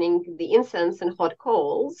the incense and hot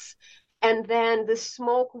coals, and then the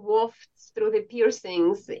smoke wafts through the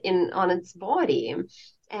piercings on its body.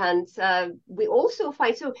 And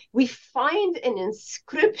we find an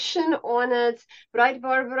inscription on it, right,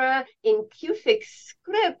 Barbara, in Kufic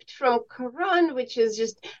script from Quran, which is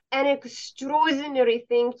just an extraordinary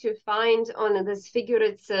thing to find on this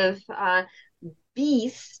figurative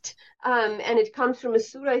beast, and it comes from a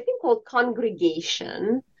surah, I think, called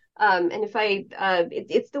Congregation. And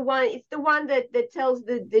it's the one that tells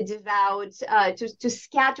the devout to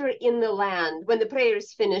scatter in the land when the prayer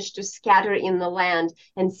is finished, to scatter in the land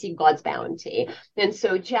and see God's bounty. And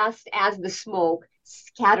so, just as the smoke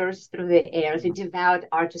scatters through the air, the devout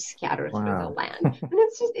are to scatter through the land. And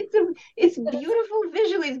it's beautiful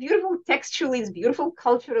visually, it's beautiful textually, it's beautiful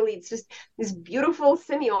culturally, it's just this beautiful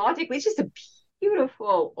semiotically. It's just a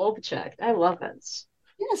beautiful object. I love it.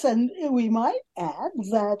 Yes, and we might add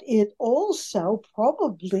that it also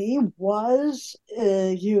probably was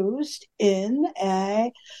used in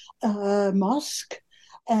a mosque,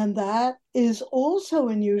 and that is also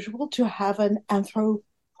unusual, to have an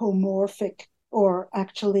anthropomorphic, or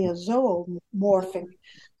actually a zoomorphic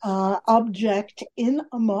object in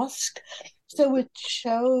a mosque. So it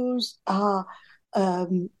shows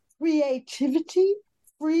creativity,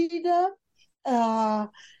 freedom,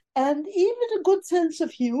 and even a good sense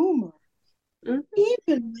of humor,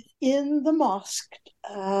 even within the mosque,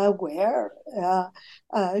 where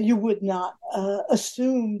you would not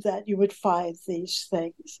assume that you would find these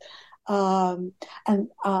things. So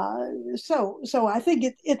I think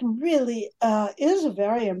it really is a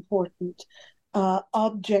very important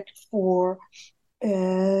object for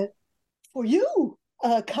you,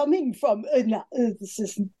 coming from this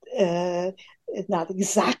isn't not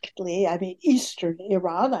exactly, I mean, Eastern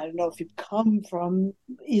Iran. I don't know if you come from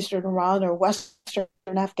Eastern Iran or Western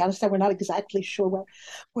Afghanistan. We're not exactly sure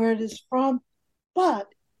where it is from, but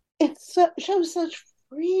it shows such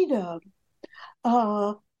freedom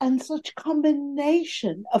and such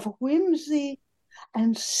combination of whimsy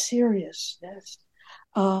and seriousness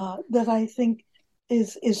that I think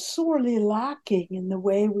is sorely lacking in the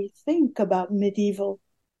way we think about medieval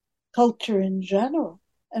culture in general,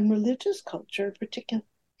 and religious culture in particular.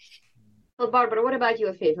 Well, Barbara, what about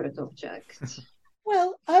your favorite object?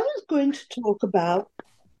 Well, I was going to talk about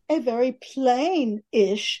a very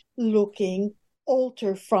plain-ish looking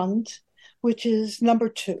altar front, which is number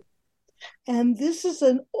 2. And this is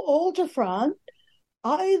an altar front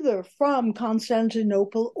either from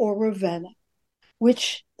Constantinople or Ravenna,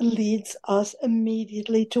 which leads us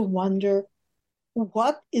immediately to wonder,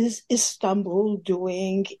 what is Istanbul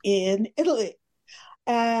doing in Italy?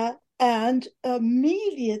 And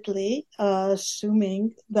immediately,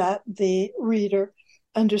 assuming that the reader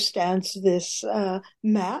understands this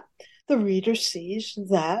map, the reader sees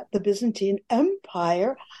that the Byzantine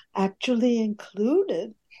Empire actually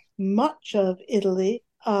included much of Italy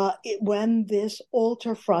when this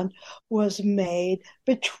altar front was made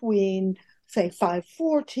between, say,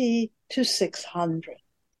 540 to 600.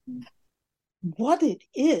 What it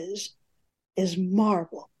is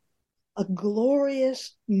marble. A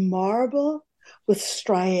glorious marble with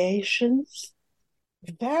striations,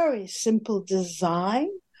 very simple design,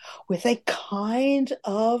 with a kind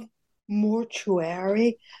of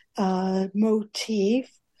mortuary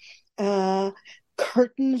motif,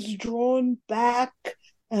 curtains drawn back,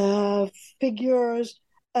 figures,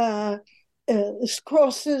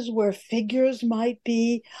 crosses where figures might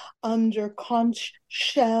be under conch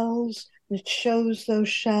shells. It shows those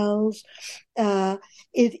shells.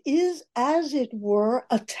 It is, as it were,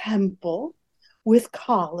 a temple with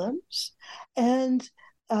columns, and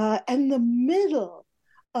the middle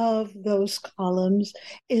of those columns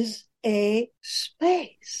is a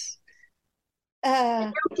space.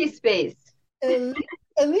 Empty space.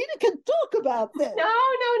 Alina can talk about this.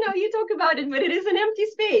 No, you talk about it, but it is an empty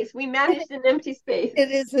space. We managed an empty space.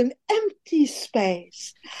 It is an empty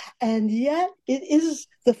space, and yet it is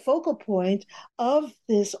the focal point of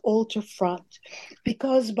this altar front,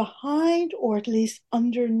 because behind, or at least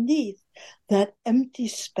underneath, that empty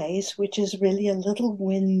space, which is really a little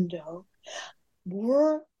window,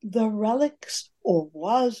 were the relics, or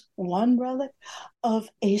was one relic, of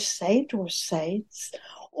a saint or saints,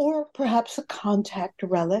 or perhaps a contact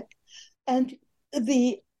relic, and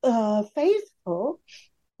the faithful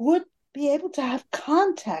would be able to have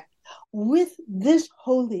contact with this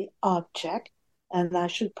holy object. And I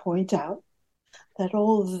should point out that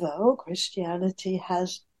although Christianity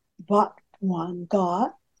has but one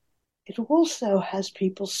God, it also has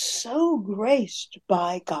people so graced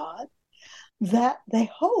by God that they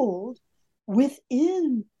hold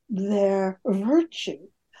within their virtue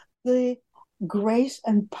the grace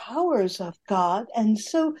and powers of God. And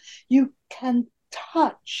so you can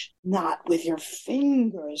touch, not with your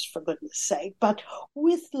fingers, for goodness sake, but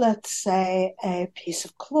with, let's say, a piece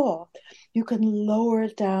of cloth. You can lower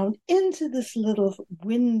it down into this little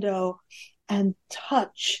window and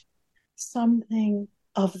touch something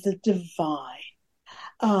of the divine.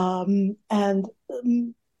 And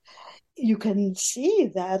you can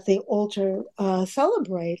see that the altar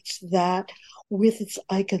celebrates that with its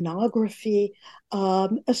iconography,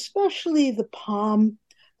 especially the palm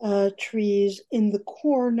trees in the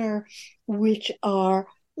corner, which are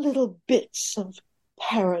little bits of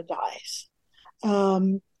paradise.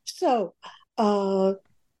 So,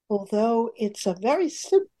 although it's a very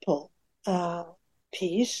simple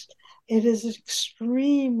piece, it is an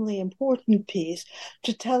extremely important piece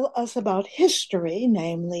to tell us about history,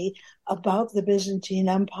 namely about the Byzantine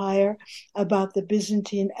Empire, about the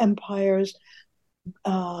Byzantine Empire's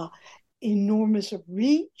enormous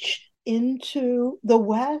reach into the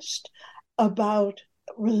West, about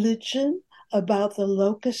religion, about the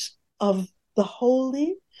locus of the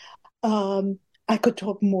holy. I could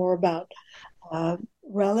talk more about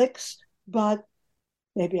relics, but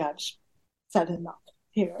maybe I've said enough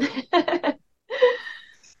here.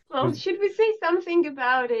 Well, should we say something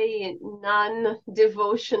about a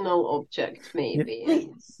non-devotional object,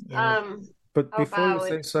 maybe? But before you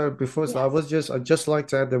say so, Yes. I'd just like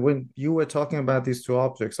to add that when you were talking about these two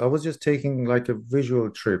objects, I was just taking like a visual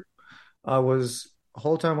trip.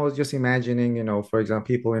 Whole time I was just imagining, for example,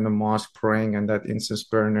 people in a mosque praying and that incense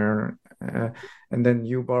burner. And then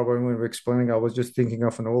you, Barbara, when we were explaining, I was just thinking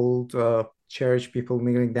of an old church, people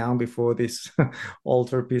kneeling down before this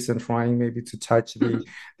altar piece and trying maybe to touch the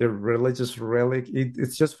religious relic.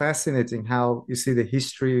 It's just fascinating how you see the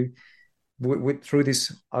history through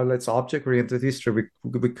this let's object-oriented history.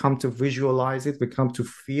 We come to visualize it, we come to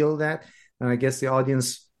feel that, and I guess the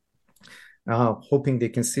audience, hoping they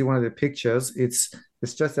can see one of the pictures, it's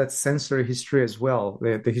just that sensory history as well,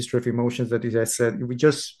 the history of emotions that I said. We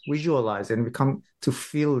just visualize and we come to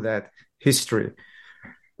feel that history.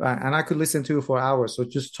 And I could listen to you for hours, so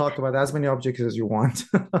just talk about as many objects as you want.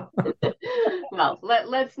 Well,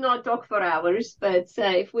 let's not talk for hours, but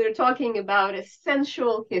if we're talking about a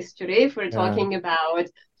sensual history, if we're talking about,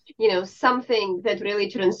 something that really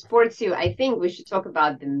transports you, I think we should talk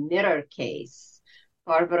about the mirror case.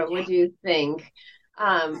 Barbara, what do you think?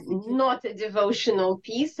 Not a devotional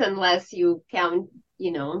piece unless you count,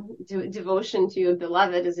 devotion to your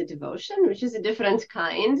beloved as a devotion, which is a different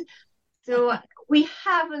kind. So we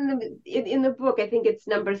have in the book, I think it's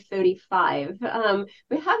number 35,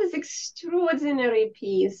 we have this extraordinary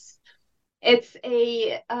piece. It's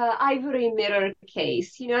a ivory mirror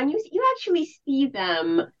case, and you actually see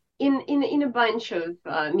them in a bunch of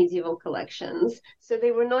medieval collections. So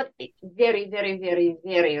they were not very, very, very,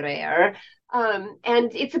 very rare.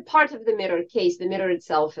 And it's a part of the mirror case. The mirror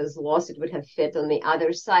itself is lost. It would have fit on the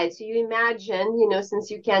other side. So you imagine,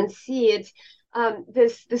 since you can't see it,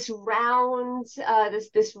 this round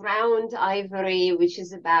ivory, which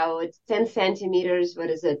is about 10 centimeters,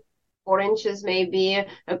 4 inches maybe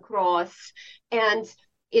across, and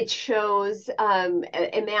it shows a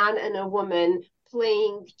man and a woman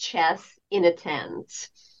playing chess in a tent.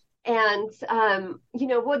 And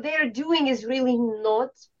what they're doing is really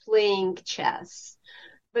not playing chess,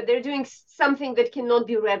 but they're doing something that cannot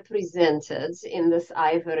be represented in this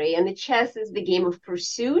ivory. And the chess is the game of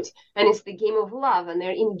pursuit, and it's the game of love, and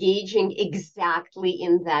they're engaging exactly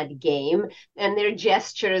in that game. And their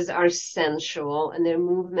gestures are sensual, and their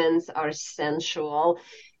movements are sensual.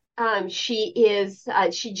 She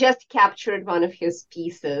just captured one of his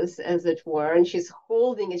pieces, as it were, and she's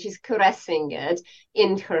holding it, she's caressing it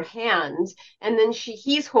in her hand. And then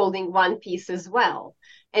he's holding one piece as well.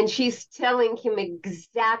 And she's telling him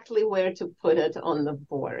exactly where to put it on the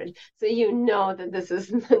board. So that this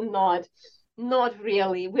is we're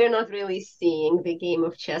not really seeing the game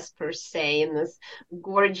of chess per se in this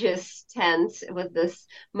gorgeous tent with this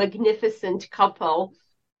magnificent couple.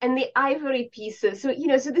 And the ivory pieces, so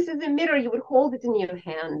this is a mirror, you would hold it in your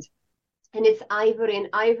hand. And it's ivory, and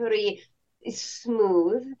ivory is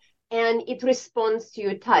smooth, and it responds to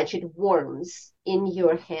your touch. It warms in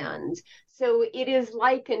your hand. So it is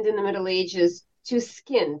likened in the Middle Ages to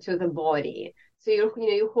skin, to the body. So you're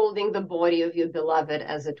holding the body of your beloved,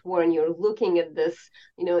 as it were, and you're looking at this,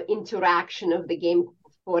 interaction of the game,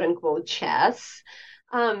 quote unquote, chess.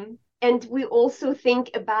 And we also think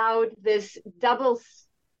about this double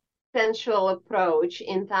sensual approach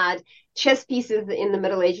in that chess pieces in the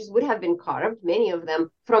Middle Ages would have been carved, many of them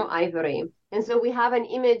from ivory. And so we have an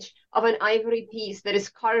image of an ivory piece that is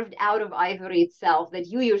carved out of ivory itself, that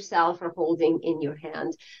you yourself are holding in your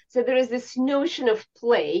hand. So there is this notion of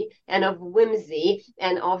play and of whimsy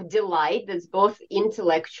and of delight that's both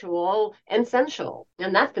intellectual and sensual.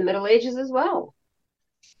 And that's the Middle Ages as well.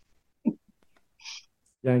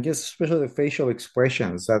 Yeah, I guess especially the facial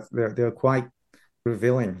expressions that they're quite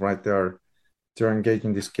revealing, right? They're engaged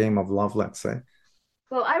in this game of love, let's say.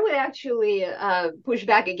 Well, I would actually push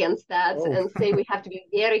back against that and say we have to be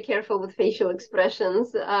very careful with facial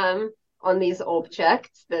expressions on these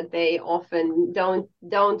objects, that they often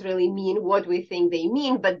don't really mean what we think they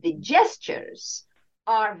mean, but the gestures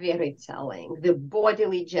are very telling. The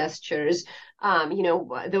bodily gestures,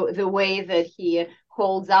 the way that he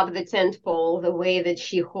holds up the tent pole, the way that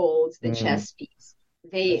she holds the chess piece.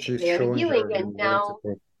 They're revealing, and now...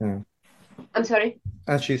 I'm sorry?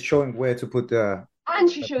 And she's showing where to put the... And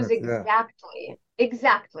she shows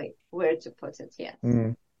exactly where to put it, yes.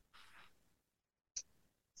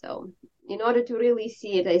 So in order to really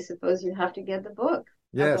see it, I suppose you have to get the book.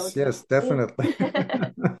 Yes, definitely.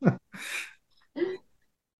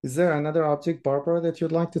 Is there another object, Barbara, that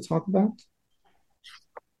you'd like to talk about?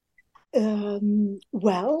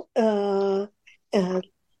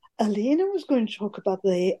 Alina was going to talk about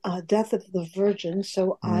the death of the Virgin,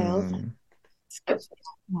 so I'll skip that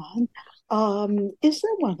one. Is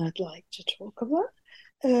there one I'd like to talk about?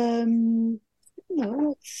 No,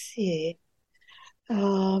 let's see.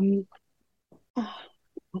 I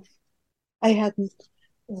hadn't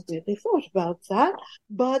really thought about that,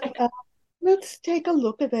 but let's take a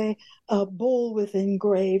look at a bowl with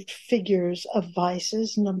engraved figures of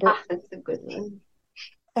vices. That's a good one.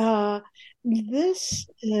 This.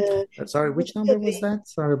 Sorry, which number was that?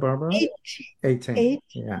 Sorry, Barbara. 18.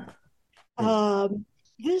 Yeah.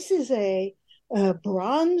 This is a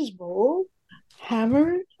bronze bowl,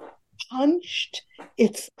 hammered, punched.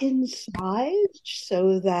 It's incised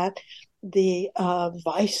so that the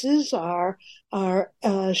vices are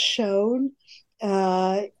shown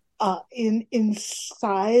in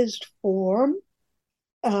incised form,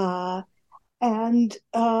 and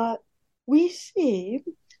we see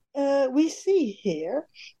here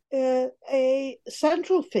a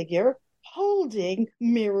central figure holding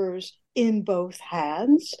mirrors in both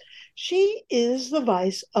hands. She is the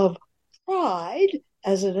vice of pride,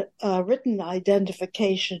 as a written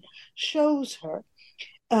identification shows her,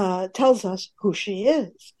 tells us who she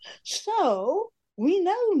is. So we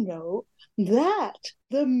now know that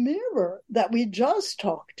the mirror that we just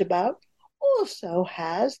talked about also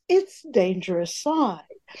has its dangerous side.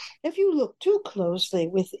 If you look too closely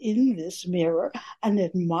within this mirror and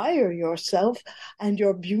admire yourself and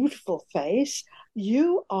your beautiful face,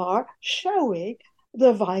 you are showing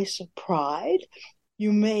the vice of pride.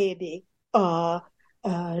 You may be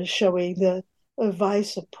showing the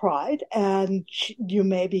vice of pride, and you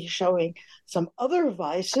may be showing some other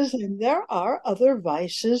vices, and there are other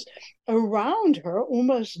vices around her,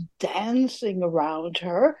 almost dancing around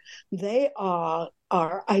her. They are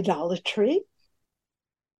idolatry,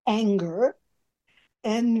 anger,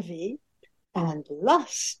 envy, and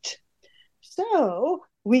lust. So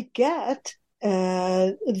we get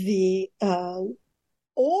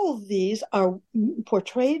all these are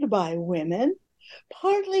portrayed by women,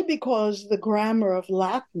 partly because the grammar of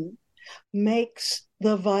Latin makes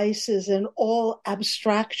the vices and all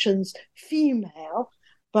abstractions female,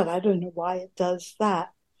 but I don't know why it does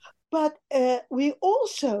that. But we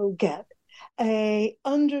also get a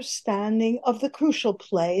understanding of the crucial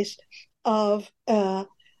place of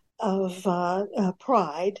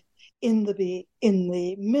pride in the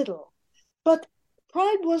middle. But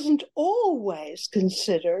pride wasn't always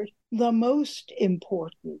considered the most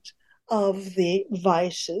important of the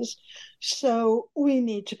vices. So we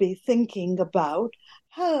need to be thinking about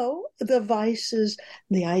how the vices,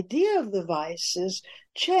 the idea of the vices,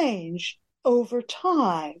 change over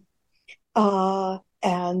time.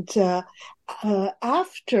 After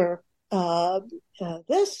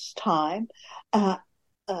this time,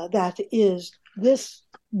 that is, this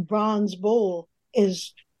bronze bowl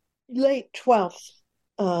is late 12th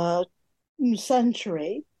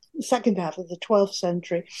century, second half of the 12th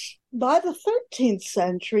century. By the 13th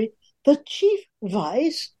century, the chief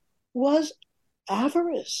vice was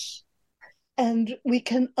avarice. And we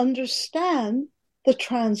can understand the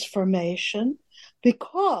transformation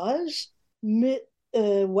because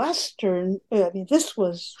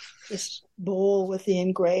this bowl with the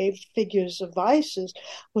engraved figures of vices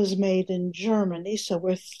was made in Germany. So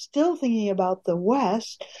we're still thinking about the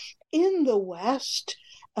West. In the West,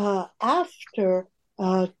 after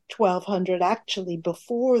 1200, actually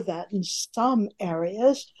before that in some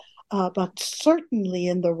areas, but certainly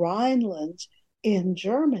in the Rhinelands in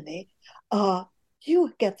Germany,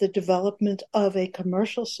 you get the development of a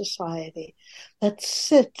commercial society that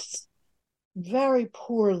sits very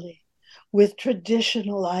poorly with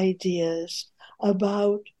traditional ideas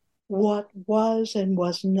about what was and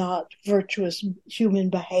was not virtuous human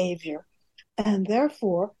behavior. And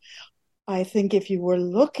therefore, I think if you were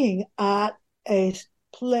looking at a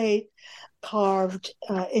plate carved,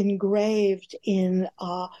 engraved in,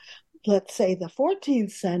 let's say, the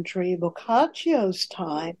 14th century, Boccaccio's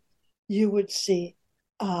time, you would see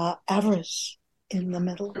avarice in the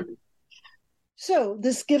middle. So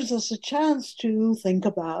this gives us a chance to think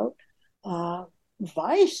about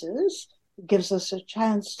vices, it gives us a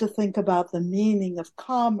chance to think about the meaning of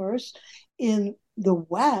commerce in the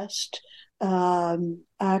West.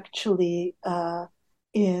 Actually,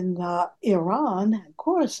 in Iran and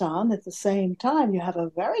Khorasan, at the same time, you have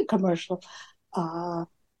a very commercial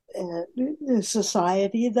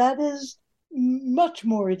society that is much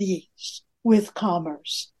more at ease with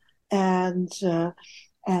commerce, and a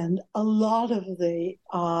lot of the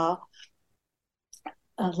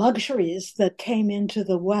luxuries that came into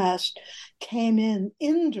the West came in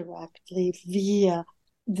indirectly via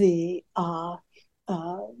the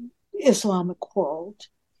Islamic world,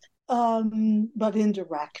 but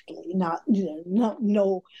indirectly, not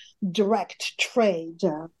no direct trade,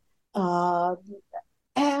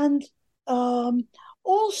 and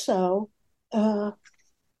also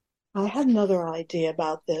I had another idea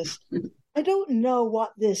about this. I don't know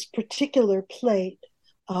what this particular plate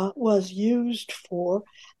was used for.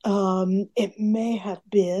 It may have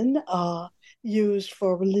been used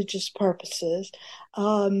for religious purposes,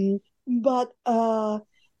 but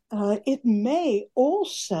it may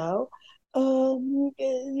also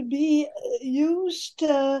be used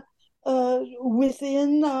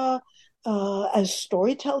within as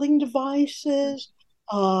storytelling devices.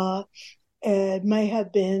 It may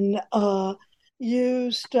have been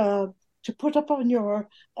used to put up on your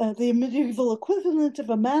the medieval equivalent of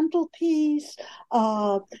a mantelpiece,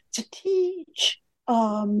 to teach.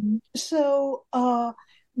 So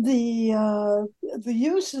the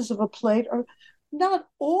uses of a plate are not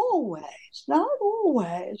always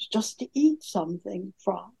just to eat something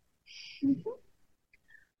from. Mm-hmm.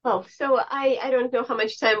 Well, so I don't know how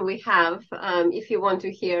much time we have, if you want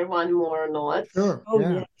to hear one more or not. Sure. Oh,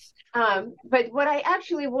 yeah. yes. But what I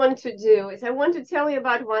actually want to do is I want to tell you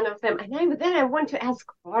about one of them, and then I want to ask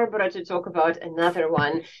Barbara to talk about another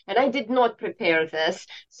one. And I did not prepare this,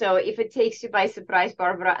 so if it takes you by surprise,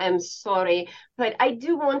 Barbara, I'm sorry. But I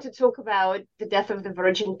do want to talk about the Death of the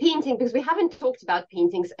Virgin painting, because we haven't talked about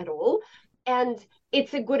paintings at all. And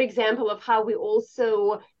it's a good example of how we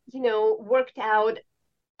also, worked out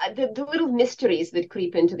the little mysteries that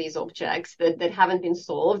creep into these objects that haven't been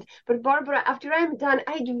solved. But Barbara, after I'm done,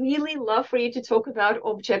 I'd really love for you to talk about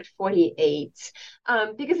Object 48,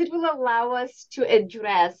 because it will allow us to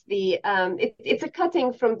address the. It's a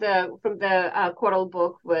cutting from the choral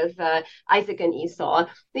book with Isaac and Esau. I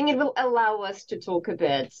think it will allow us to talk a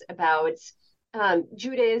bit about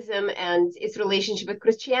Judaism and its relationship with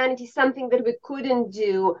Christianity, something that we couldn't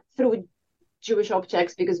do through Jewish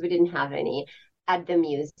objects because we didn't have any at the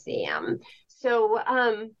museum. So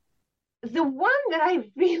the one that I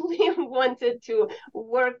really wanted to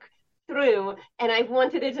work through, and I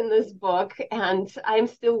wanted it in this book, and I'm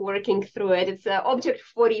still working through it, it's Object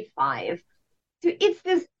 45. So it's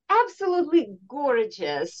this absolutely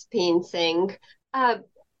gorgeous painting,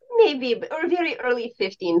 maybe or very early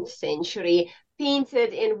 15th century,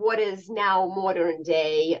 painted in what is now modern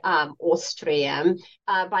day Austria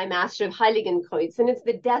by master of Heiligenkreuz, and it's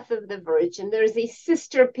the Death of the Virgin. There's a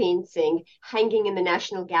sister painting hanging in the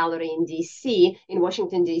National Gallery in D.C., in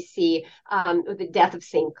Washington, D.C., with the Death of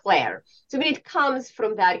St. Clair. So it comes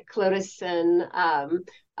from that Clarissan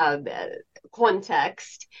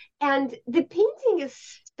context, and the painting is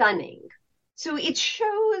stunning. So it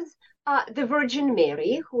shows the Virgin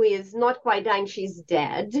Mary, who is not quite dying, she's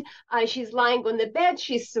dead. She's lying on the bed.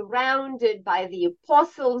 She's surrounded by the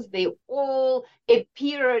apostles. They all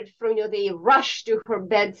appeared they rushed to her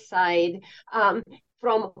bedside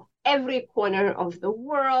from every corner of the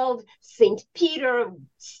world. St. Peter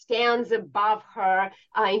stands above her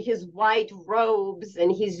in his white robes,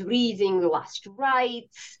 and he's reading the last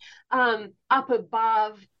rites. Up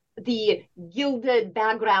above, the gilded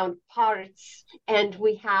background parts, and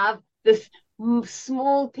we have this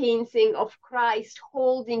small painting of Christ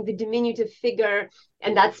holding the diminutive figure,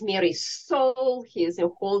 and that's Mary's soul. He is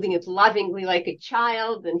holding it lovingly like a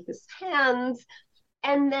child in his hands.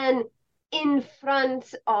 And then in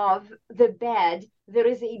front of the bed, there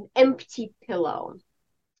is an empty pillow,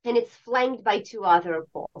 and it's flanked by two other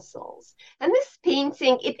apostles. And this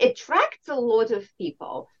painting, it attracts a lot of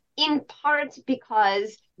people, in part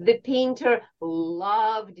because the painter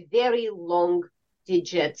loved very long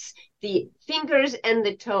digits. The fingers and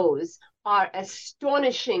the toes are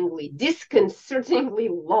astonishingly, disconcertingly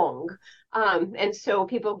long. And so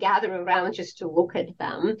people gather around just to look at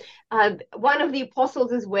them. One of the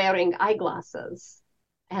apostles is wearing eyeglasses.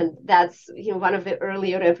 And that's, one of the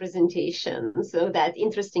earlier representations. So that's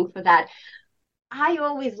interesting for that. I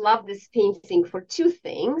always love this painting for two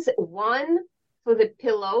things. One, for the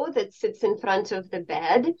pillow that sits in front of the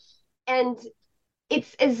bed. And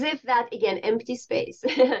it's as if that, again, empty space,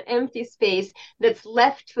 empty space that's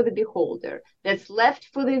left for the beholder, that's left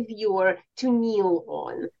for the viewer to kneel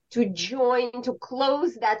on, to join, to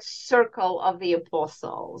close that circle of the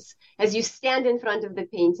apostles. As you stand in front of the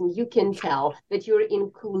painting, you can tell that you're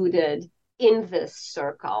included in this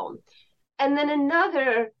circle. And then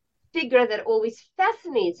another figure that always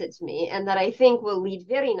fascinated me, and that I think will lead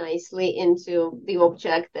very nicely into the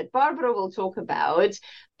object that Barbara will talk about,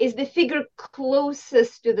 is the figure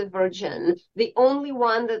closest to the Virgin, the only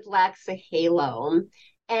one that lacks a halo,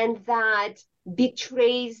 and that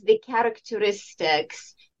betrays the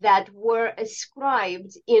characteristics that were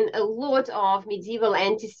ascribed in a lot of medieval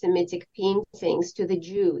anti-Semitic paintings to the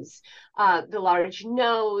Jews. The large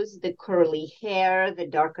nose, the curly hair, the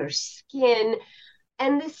darker skin.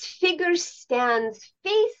 And this figure stands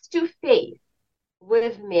face to face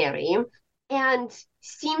with Mary and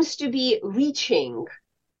seems to be reaching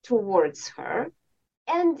towards her.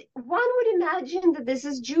 And one would imagine that this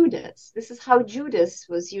is Judas. This is how Judas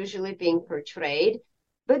was usually being portrayed.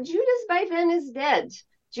 But Judas by then is dead.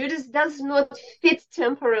 Judas does not fit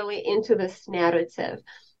temporally into this narrative.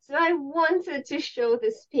 So I wanted to show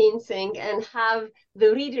this painting and have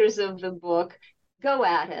the readers of the book go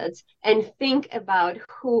at it and think about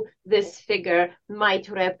who this figure might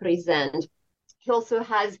represent. He also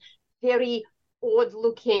has very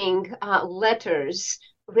odd-looking letters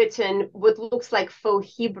written, what looks like faux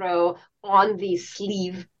Hebrew, on the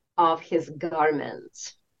sleeve of his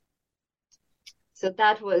garment. So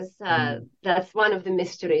that was that's one of the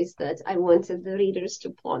mysteries that I wanted the readers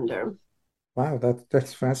to ponder. Wow,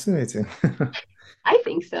 that's fascinating. I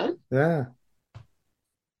think so. Yeah.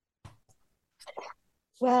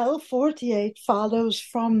 Well, 48 follows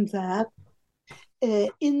from that,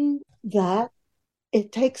 in that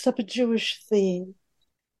it takes up a Jewish theme.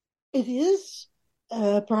 It is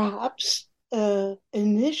perhaps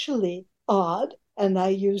initially odd, and I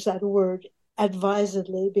use that word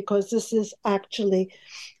advisedly because this is actually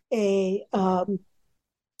a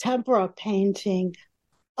tempera painting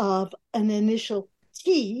of an initial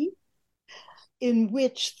T in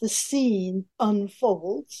which the scene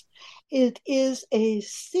unfolds. It is a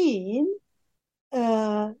scene,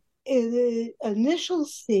 an initial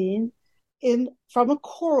scene from a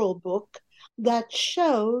choral book that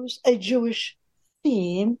shows a Jewish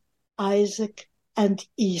theme, Isaac and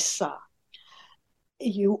Esau.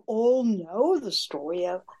 You all know the story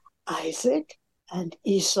of Isaac and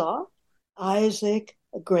Esau. Isaac,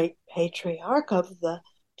 a great patriarch of the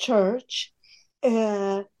church,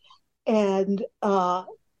 and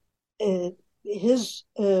his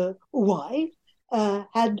wife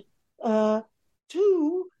had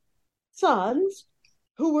two sons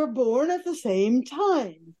who were born at the same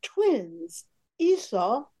time, twins,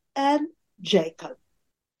 Esau and Jacob.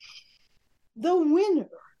 The winner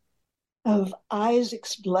of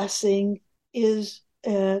Isaac's blessing is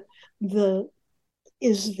the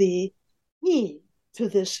key to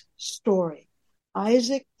this story.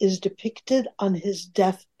 Isaac is depicted on his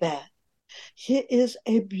deathbed. He is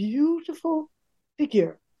a beautiful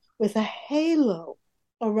figure with a halo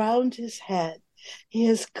around his head. He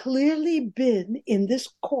has clearly been, in this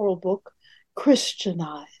choral book,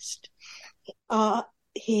 Christianized.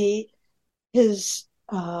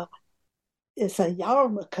 It's a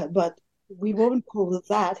yarmulke, but we won't call it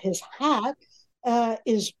that. His hat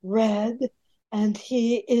is red, and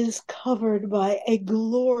he is covered by a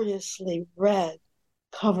gloriously red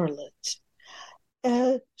coverlet.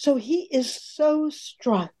 So he is so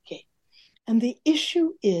striking. And the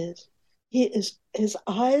issue is, his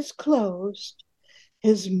eyes closed,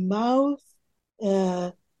 his mouth,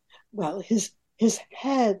 his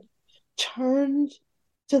head turned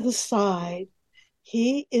to the side.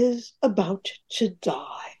 He is about to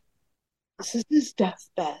die. This is his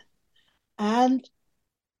deathbed. And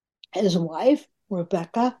his wife,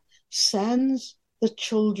 Rebecca, sends the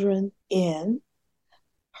children in.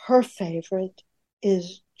 Her favorite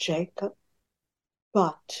is Jacob.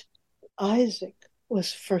 but Isaac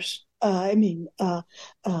was first.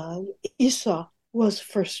 Esau was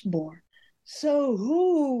firstborn. So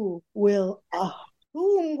whom will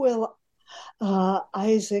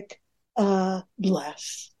Isaac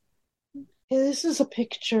bless? This is a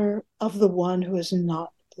picture of the one who is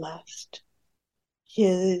not blessed.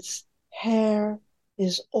 His hair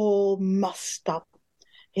is all mussed up.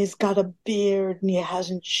 He's got a beard and he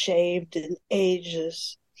hasn't shaved in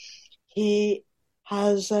ages. He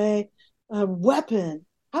has a weapon.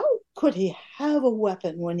 How could he have a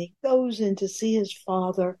weapon when he goes in to see his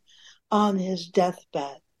father on his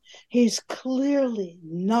deathbed? He's clearly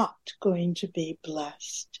not going to be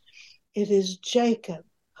blessed. It is Jacob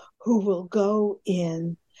who will go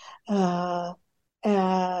in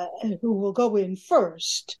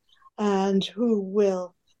first, and who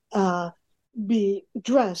will be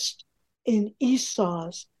dressed in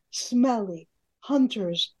Esau's smelly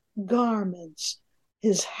hunter's garments,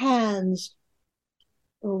 his hands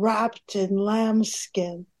wrapped in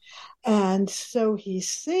lambskin. And so he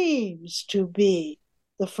seems to be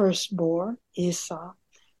the firstborn, Esau.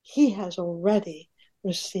 He has already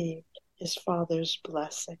received his father's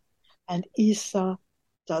blessing, and Esau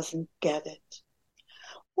doesn't get it.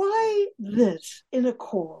 Why this in a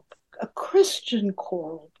choral book, a Christian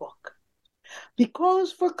choral book?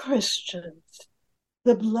 Because for Christians,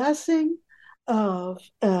 the blessing of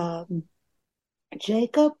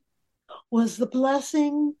Jacob was the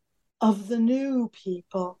blessing of the new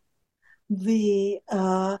people, the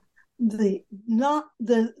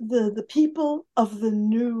people of the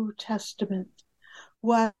New Testament.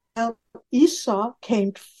 While Esau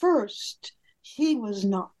came first, he was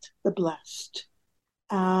not the blessed.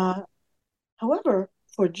 However,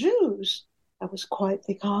 for Jews, that was quite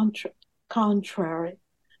the contrary.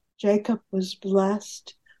 Jacob was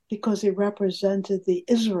blessed because he represented the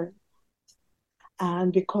Israel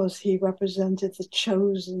and because he represented the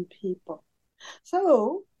chosen people.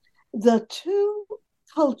 So the two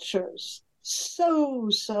cultures,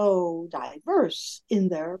 so diverse in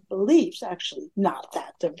their beliefs, actually not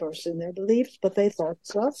that diverse in their beliefs, but they thought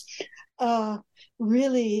so,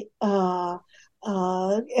 really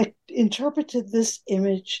interpreted this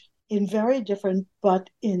image in very different but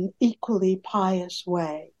in equally pious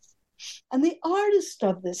ways. And the artist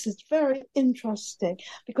of this is very interesting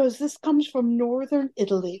because this comes from northern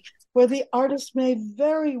Italy, where the artist may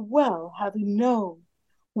very well have known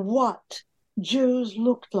what Jews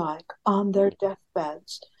looked like on their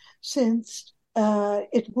deathbeds, since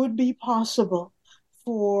it would be possible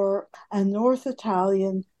for a North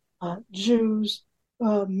Italian Jews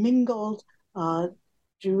mingled.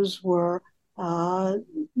 Jews were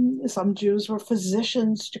some Jews were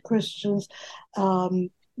physicians to Christians.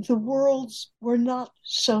 The worlds were not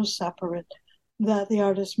so separate that the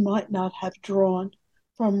artist might not have drawn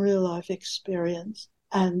from real life experience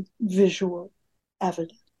and visual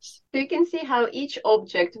evidence. So you can see how each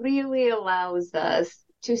object really allows us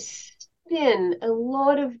to spin a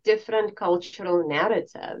lot of different cultural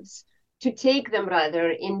narratives, to take them rather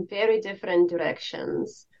in very different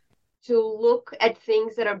directions, to look at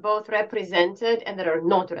things that are both represented and that are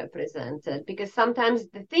not represented. Because sometimes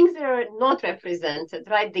the things that are not represented,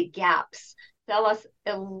 right, the gaps, tell us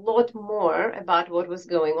a lot more about what was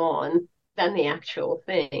going on than the actual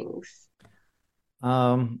things.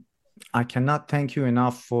 I cannot thank you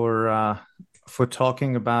enough for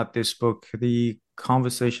talking about this book. The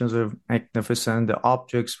conversations are magnificent. The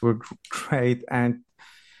objects were great, and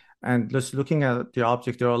just looking at the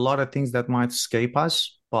object, there are a lot of things that might escape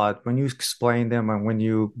us. But when you explain them and when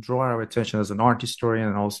you draw our attention as an art historian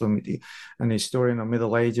and also an historian of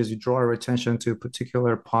Middle Ages, you draw our attention to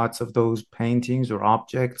particular parts of those paintings or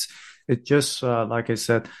objects. It just, like I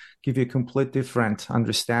said, give you a complete different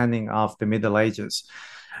understanding of the Middle Ages.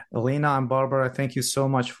 Alina and Barbara, thank you so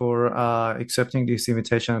much for accepting this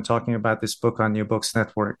invitation and talking about this book on New Books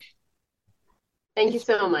Network. Thank you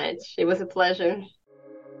so much. It was a pleasure.